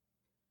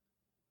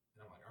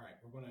 And I'm like, all right,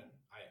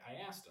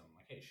 I asked them,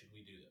 like, hey, should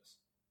we do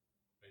this?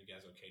 Are you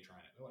guys okay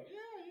trying it? They're like,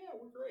 yeah,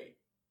 we're great.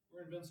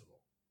 We're invincible.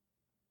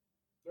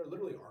 There are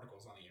literally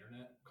articles on the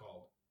internet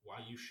called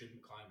Why You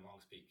Shouldn't Climb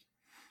Long's Peak.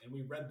 And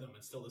we read them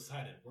and still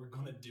decided we're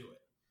going to do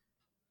it.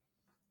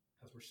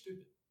 Because we're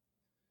stupid.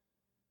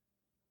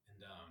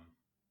 And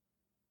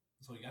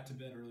so we got to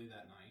bed early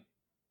that night.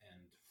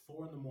 And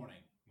 4 a.m,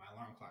 my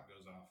alarm clock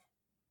goes off.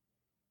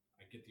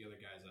 I get the other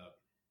guys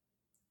up.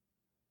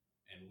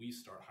 And we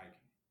start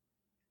hiking.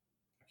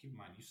 Now keep in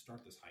mind, you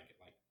start this hike at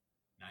like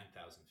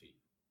 9,000 feet.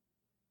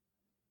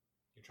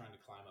 You're trying to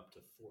climb up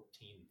to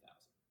 14,000.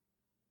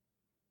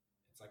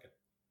 It's like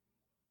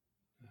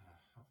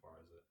how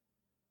far is it?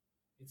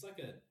 It's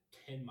like a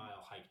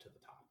 10-mile hike to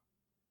the top.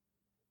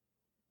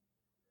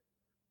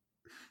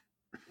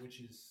 Which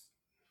is,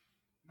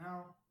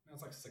 no,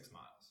 it's like 6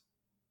 miles.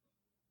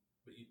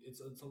 But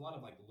it's a lot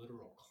of like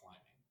literal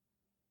climbing.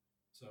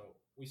 So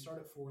we start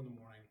at 4 a.m,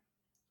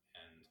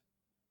 and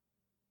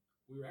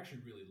we were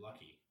actually really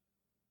lucky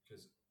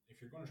because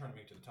if you're going to try to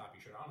make it to the top,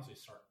 you should honestly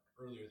start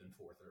earlier than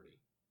 4:30,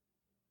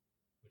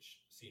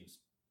 which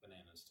seems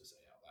bananas to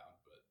say out loud,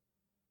 but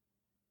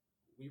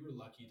we were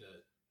lucky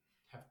to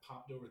have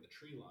popped over the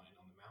tree line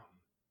on the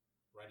mountain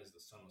right as the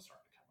sun was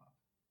starting to come up.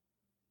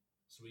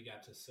 So we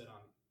got to sit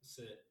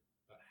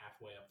about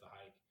halfway up the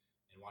hike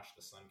and watch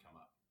the sun come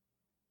up,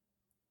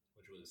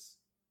 which was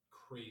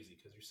crazy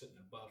because you're sitting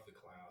above the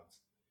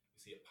clouds. You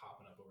see it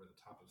popping up over the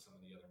top of some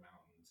of the other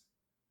mountains.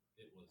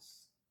 It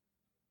was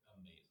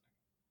amazing.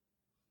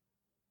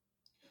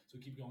 So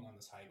we keep going on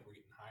this hike. We're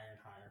getting higher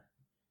and higher.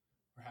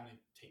 We're having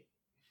to take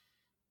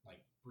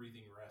like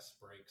breathing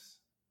rest breaks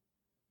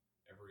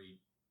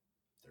every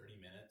 30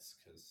 minutes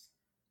because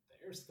the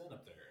air's thin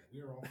up there, and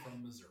we are all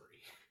from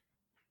Missouri.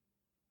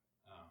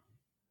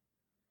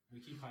 We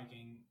keep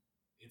hiking.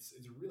 It's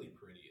really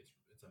pretty.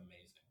 It's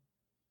amazing.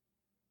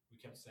 We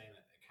kept saying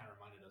that it kind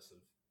of reminded us of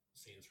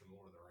scenes from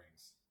Lord of the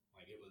Rings.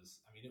 Like it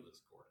was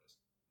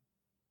gorgeous.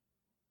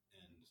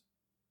 And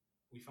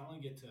we finally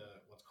get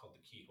to what's called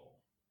the keyhole.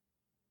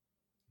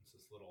 It's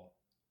this little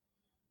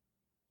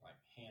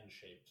like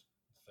hand-shaped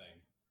thing.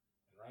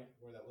 And right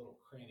where that little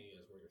cranny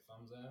is where your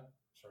thumb's at,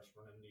 starts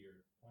running into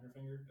your pointer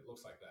finger, it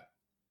looks like that.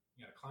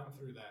 You got to climb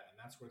through that, and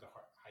that's where the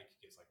hike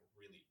gets like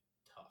really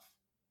tough.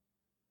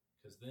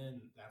 Because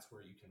then that's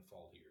where you can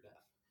fall to your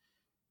death.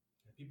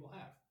 And people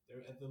have.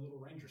 They're at the little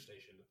ranger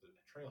station at the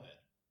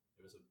trailhead.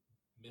 There was a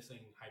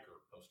missing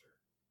hiker poster.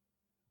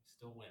 We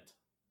still went.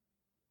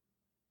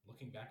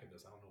 Looking back at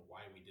this, I don't know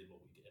why we did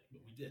what we did,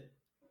 but we did.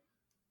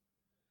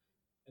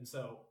 And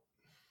so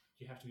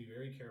you have to be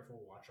very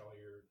careful, watch all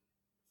your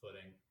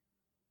footing.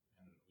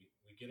 And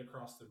we get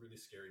across the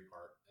really scary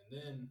part, and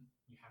then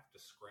you have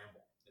to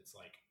scramble. It's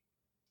like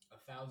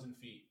 1,000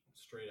 feet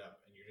straight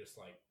up, and you're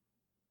just like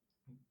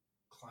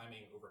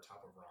climbing over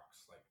top of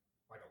rocks, like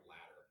a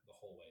ladder the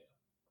whole way up.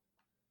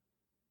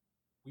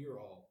 We are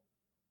all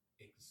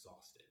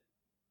exhausted,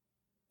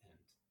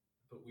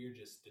 but we're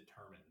just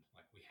determined.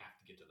 Like we have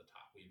to get to the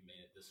top. We've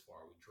made it this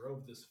far. We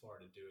drove this far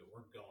to do it.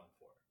 We're going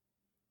for it,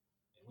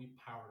 and we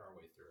powered our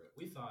way through it.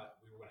 We thought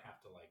we were going to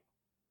have to like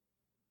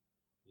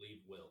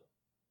leave Will,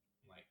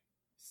 like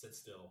sit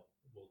still.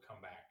 We'll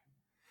come back,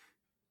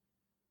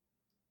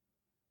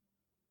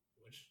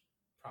 which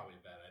probably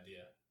a bad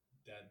idea.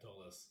 Dad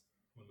told us.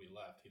 When we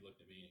left, he looked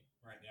at me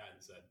right in the eye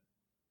and said,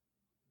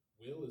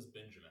 Will is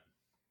Benjamin.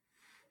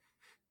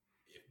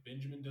 If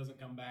Benjamin doesn't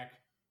come back,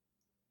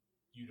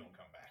 you don't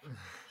come back.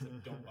 So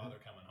don't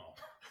bother coming home.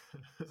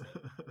 So,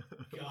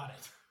 got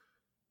it.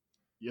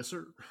 Yes,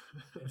 sir.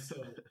 And so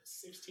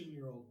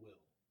 16-year-old Will,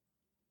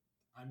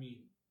 I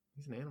mean,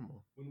 he's an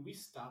animal. When we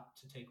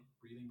stopped to take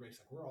breathing breaks,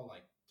 like we're all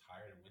like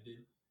tired and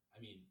winded. I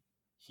mean,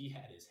 he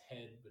had his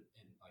head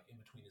in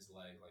between his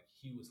legs, like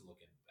he was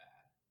looking bad.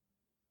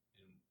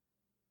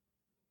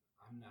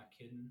 I'm not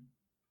kidding.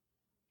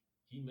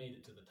 He made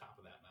it to the top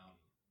of that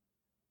mountain,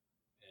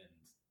 and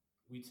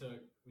we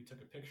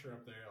took a picture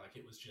up there. Like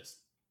it was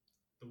just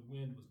the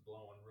wind was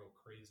blowing real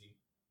crazy,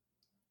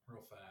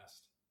 real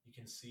fast. You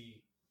can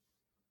see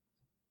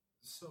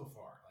so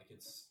far, like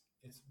it's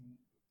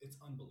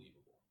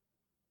unbelievable.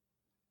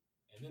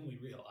 And then we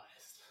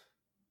realized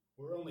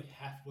we're only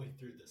halfway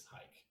through this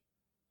hike.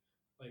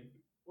 Like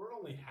we're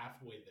only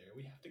halfway there.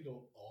 We have to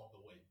go all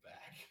the way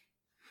back.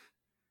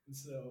 And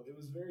so it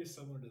was very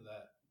similar to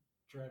that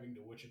driving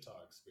to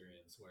Wichita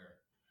experience where,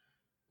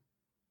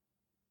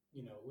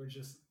 you know, we're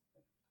just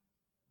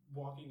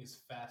walking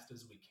as fast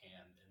as we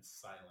can in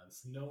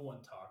silence, no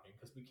one talking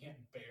because we can't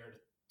bear to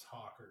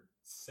talk or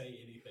say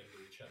anything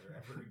to each other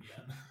ever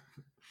again.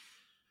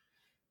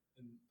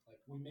 And like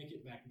we make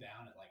it back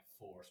down at like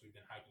 4, so we've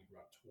been hiking for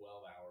about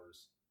 12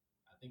 hours.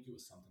 I think it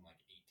was something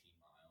like 18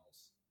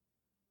 miles.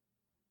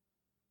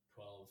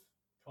 12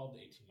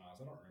 to 18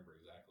 miles. I don't remember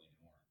exactly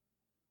anymore.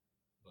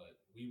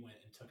 But we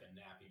went and took a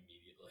nap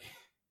immediately.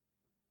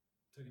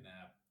 Took a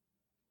nap.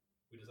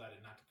 We decided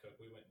not to cook.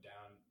 We went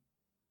down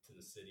to the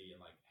city and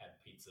like had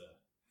pizza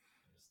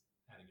and just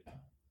had a good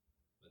time.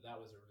 But that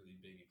was a really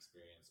big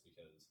experience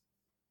because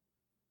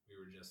we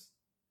were just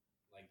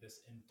like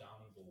this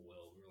indomitable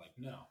will. We were like,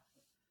 no,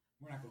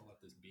 we're not going to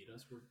let this beat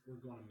us.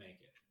 We're going to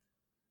make it.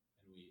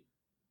 And we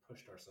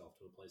pushed ourselves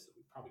to a place that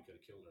we probably could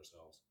have killed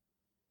ourselves.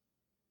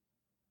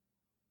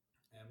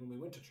 And when we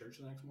went to church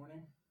the next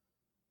morning,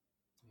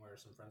 where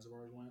some friends of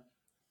ours went,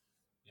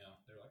 you know,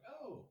 they were like,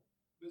 oh,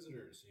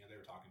 visitors. You know, they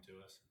were talking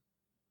to us.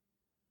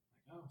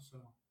 Like, oh,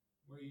 so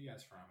where are you guys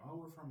from? Oh,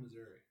 we're from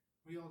Missouri.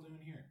 What are y'all doing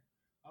here?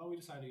 Oh, we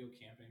decided to go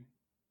camping,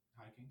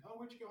 hiking. Oh,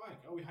 where'd you go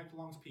hike? Oh, we hiked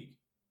Longs Peak.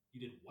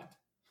 You did what?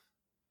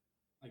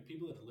 Like,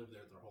 people that had lived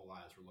there their whole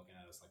lives were looking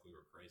at us like we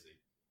were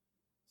crazy,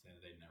 saying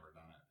that they'd never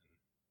done it. And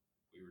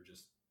we were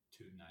just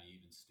too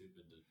naive and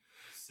stupid to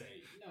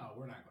say, no,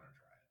 we're not going to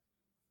try it.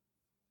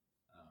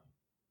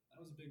 That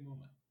was a big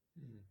moment.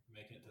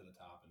 Making it to the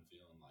top and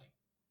feeling like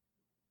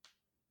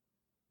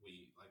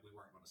we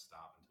weren't going to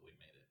stop until we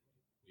made it.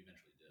 We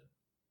eventually did.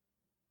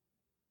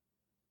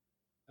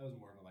 That was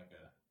more of like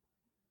a,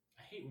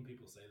 I hate when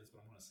people say this,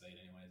 but I'm going to say it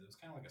anyways. It was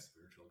kind of like a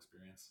spiritual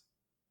experience.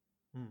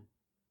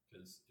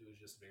 Because it was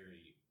just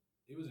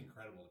it was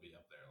incredible to be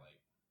up there. Like,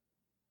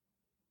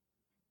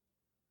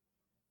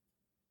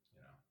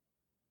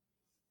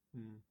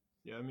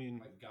 Yeah, I mean,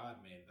 Like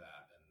God made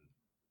that, and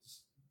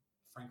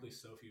frankly,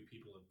 so few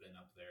people have been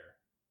up there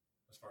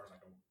as far as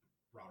like a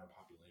broader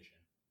population,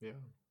 yeah,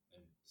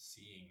 and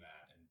seeing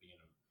that and being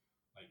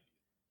like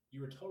you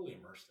were totally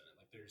immersed in it.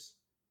 Like there's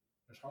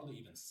hardly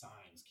even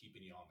signs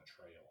keeping you on the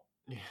trail.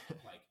 yeah.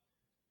 Like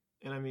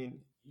And I mean,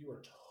 you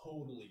are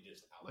totally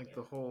just out like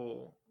the there.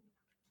 whole,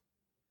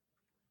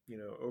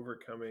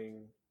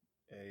 overcoming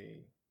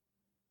a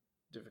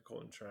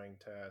difficult and trying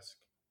task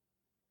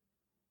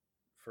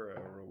for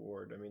a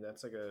reward. I mean,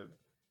 that's like a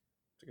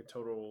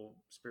total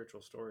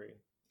spiritual story.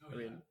 Oh I yeah,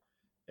 mean,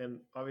 and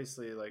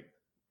obviously, like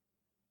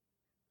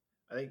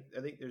I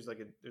think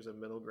there's a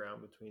middle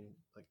ground between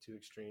like two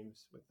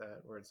extremes with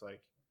that, where it's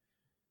like,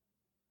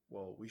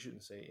 well, we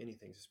shouldn't say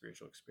anything's a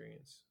spiritual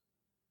experience.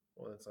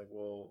 Well, it's like,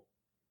 well,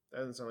 that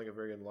doesn't sound like a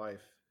very good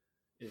life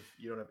if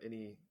you don't have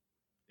any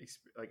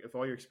like if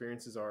all your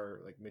experiences are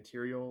like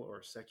material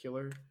or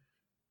secular,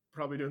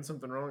 probably doing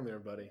something wrong there,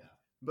 buddy. yeah.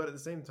 But at the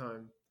same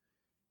time,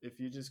 if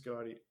you just go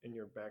out in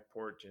your back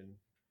porch and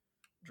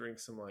drink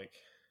some like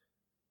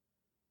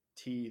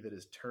tea that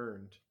is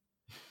turned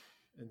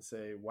and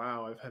say,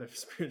 "Wow, I've had a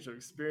spiritual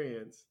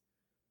experience,"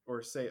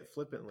 or say it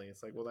flippantly,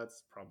 it's like, well,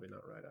 that's probably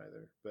not right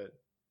either. But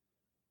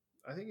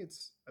I think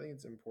it's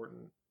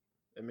important,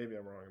 and maybe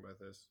I'm wrong about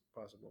this.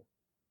 Possible,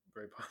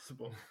 very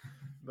possible,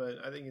 but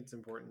I think it's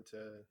important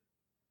to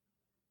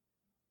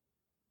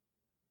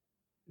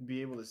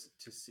be able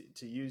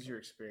to use your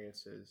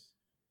experiences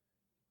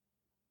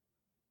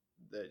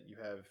that you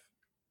have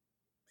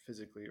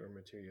physically or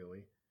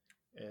materially,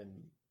 and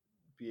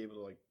be able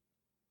to like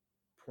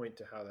point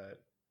to how that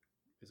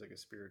is like a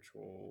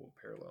spiritual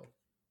parallel.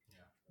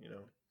 Yeah.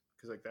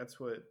 Because like that's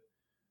what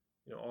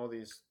all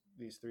these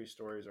three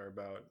stories are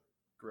about: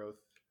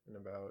 growth and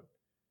about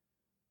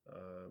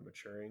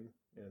maturing,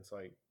 and it's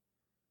like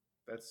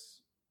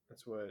that's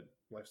what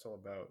life's all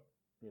about.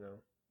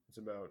 It's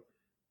about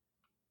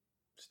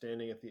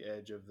standing at the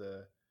edge of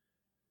the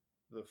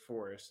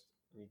forest,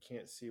 and you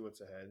can't see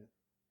what's ahead,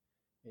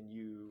 and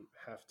you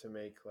have to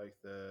make like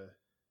the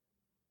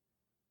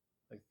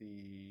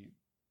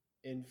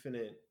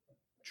infinite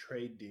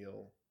trade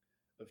deal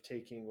of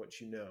taking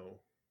what you know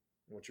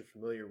and what you're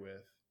familiar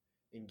with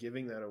and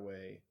giving that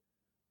away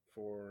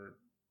for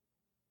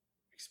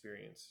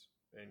experience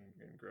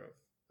and growth.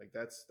 Like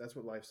that's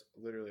what life's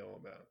literally all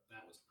about.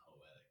 That was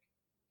poetic.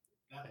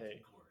 That was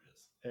Hey,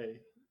 gorgeous. hey,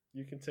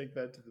 you can take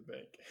that to the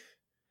bank.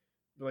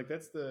 But like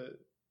that's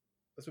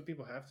what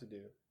people have to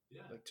do.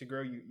 Yeah. Like to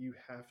grow, you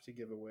have to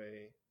give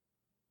away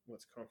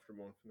what's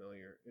comfortable and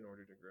familiar in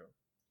order to grow.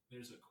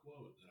 There's a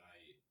quote that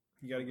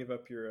You got to give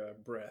up your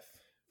breath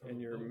and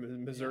your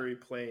Missouri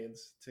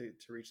plains to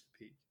reach the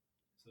peak.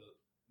 So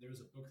there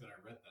was a book that I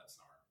read that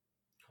summer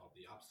called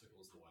 "The Obstacle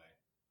Is the Way."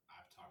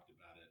 I've talked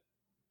about it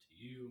to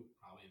you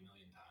probably a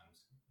million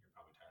times. You're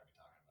probably tired of me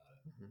talking about it.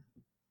 Mm-hmm.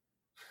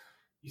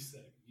 You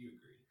said you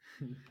agreed.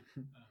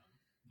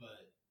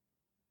 But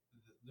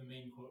the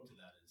main quote to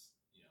that is,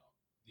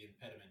 the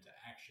impediment to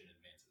action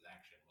advances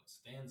action. What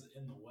stands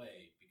in the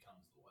way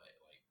becomes the way.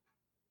 Like,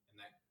 and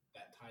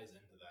that ties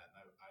into that.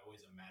 I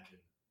always imagine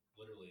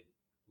literally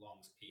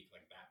Long's Peak,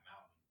 like that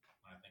mountain,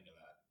 when I think of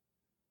that,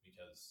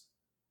 because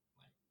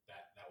like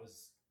that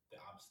was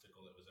the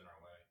obstacle that was in our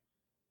way,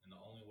 and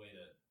the only way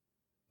to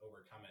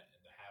overcome it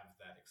and to have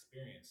that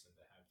experience and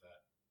to have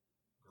that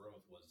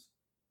growth was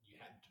you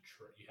had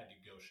to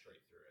go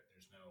straight through it.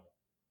 There's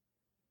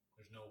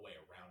no way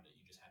around it.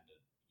 You had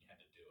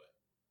to do it.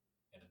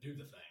 You had to do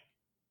the thing.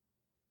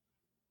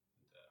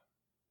 And,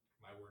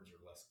 my words are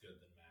less good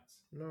than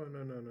Matt's. No.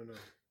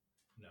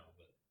 No,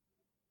 but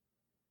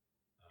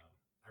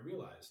I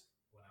realized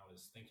when I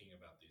was thinking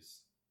about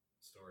these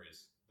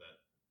stories that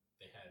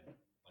they had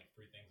like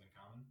three things in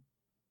common.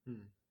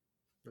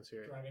 Let's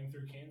hear it. Driving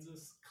through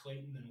Kansas,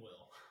 Clayton, and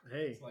Will.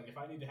 Hey, it's like if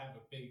I need to have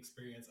a big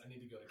experience, I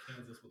need to go to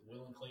Kansas with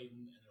Will and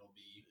Clayton, and it'll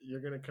be. You're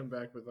gonna come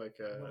back with like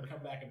I'm gonna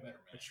come back a better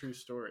man. A true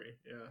story,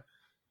 yeah.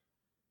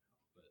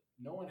 But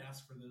no one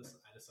asked for this.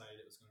 I decided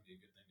it was going to be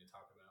a good thing to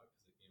talk about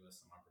because it gave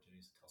us some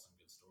opportunities to tell some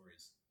good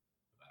stories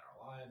about our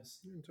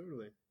lives. Yeah,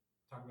 totally.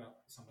 Talk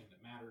about something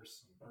that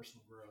matters, some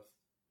personal growth.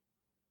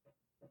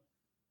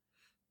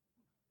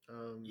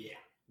 Yeah.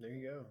 There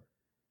you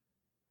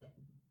go.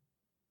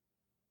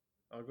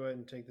 I'll go ahead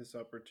and take this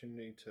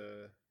opportunity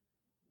to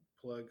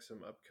plug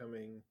some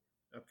upcoming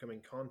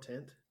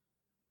content.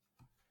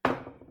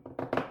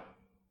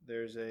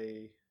 There's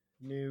a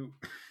new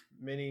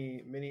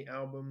mini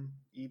album,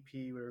 EP,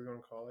 whatever you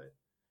want to call it,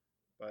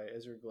 by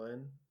Ezra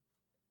Glenn.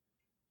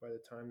 By the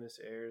time this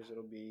airs,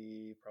 it'll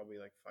be probably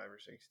like 5 or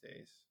 6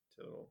 days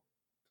till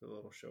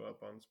it'll show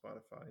up on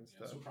Spotify and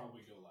stuff. This will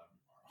probably go live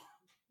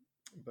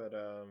tomorrow. But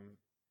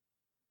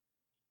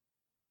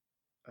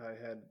I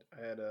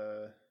had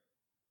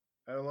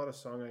a lot of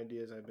song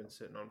ideas I've been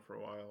sitting on for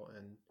a while,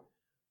 and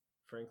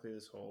frankly,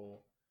 this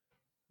whole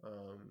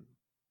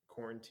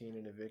quarantine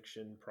and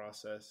eviction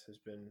process has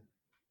been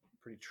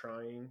pretty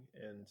trying,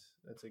 and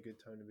that's a good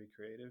time to be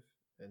creative.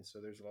 And so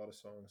there's a lot of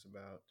songs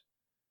about.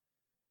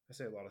 I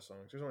say a lot of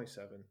songs. There's only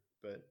 7,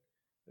 but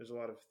there's a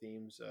lot of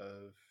themes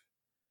of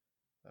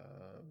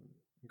um,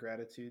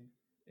 gratitude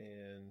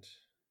and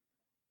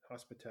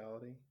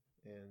hospitality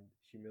and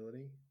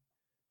humility.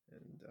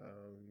 And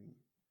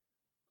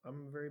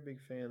I'm a very big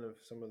fan of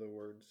some of the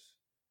words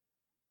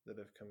that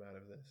have come out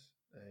of this.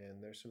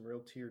 And there's some real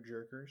tear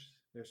jerkers.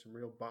 There's some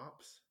real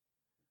bops.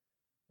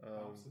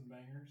 Bops and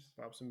bangers.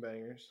 Bops and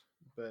bangers.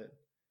 But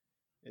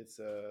it's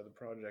the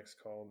project's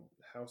called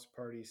House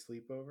Party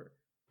Sleepover.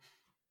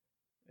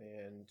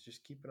 And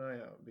just keep an eye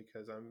out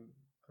because I'm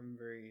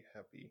very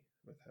happy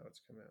with how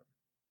it's come out.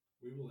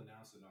 We will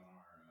announce it on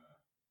our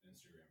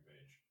Instagram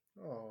page.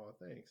 Oh,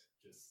 thanks.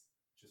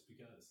 Just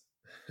because.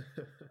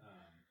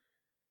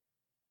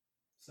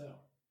 So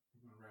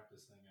we're gonna wrap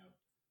this thing up.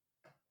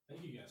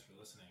 Thank you guys for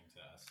listening to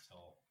us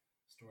tell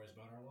stories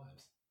about our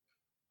lives.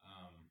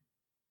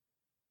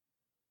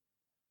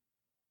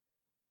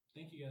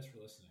 Thank you guys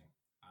for listening.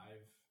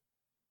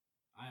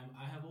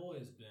 I have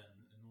always been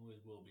and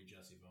always will be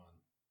Jesse Vaughn,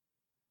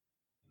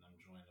 and I'm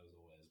joined as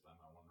always by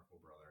my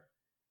wonderful brother.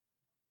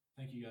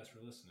 Thank you guys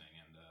for listening,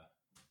 and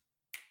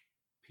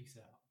peace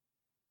out.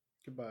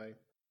 Goodbye.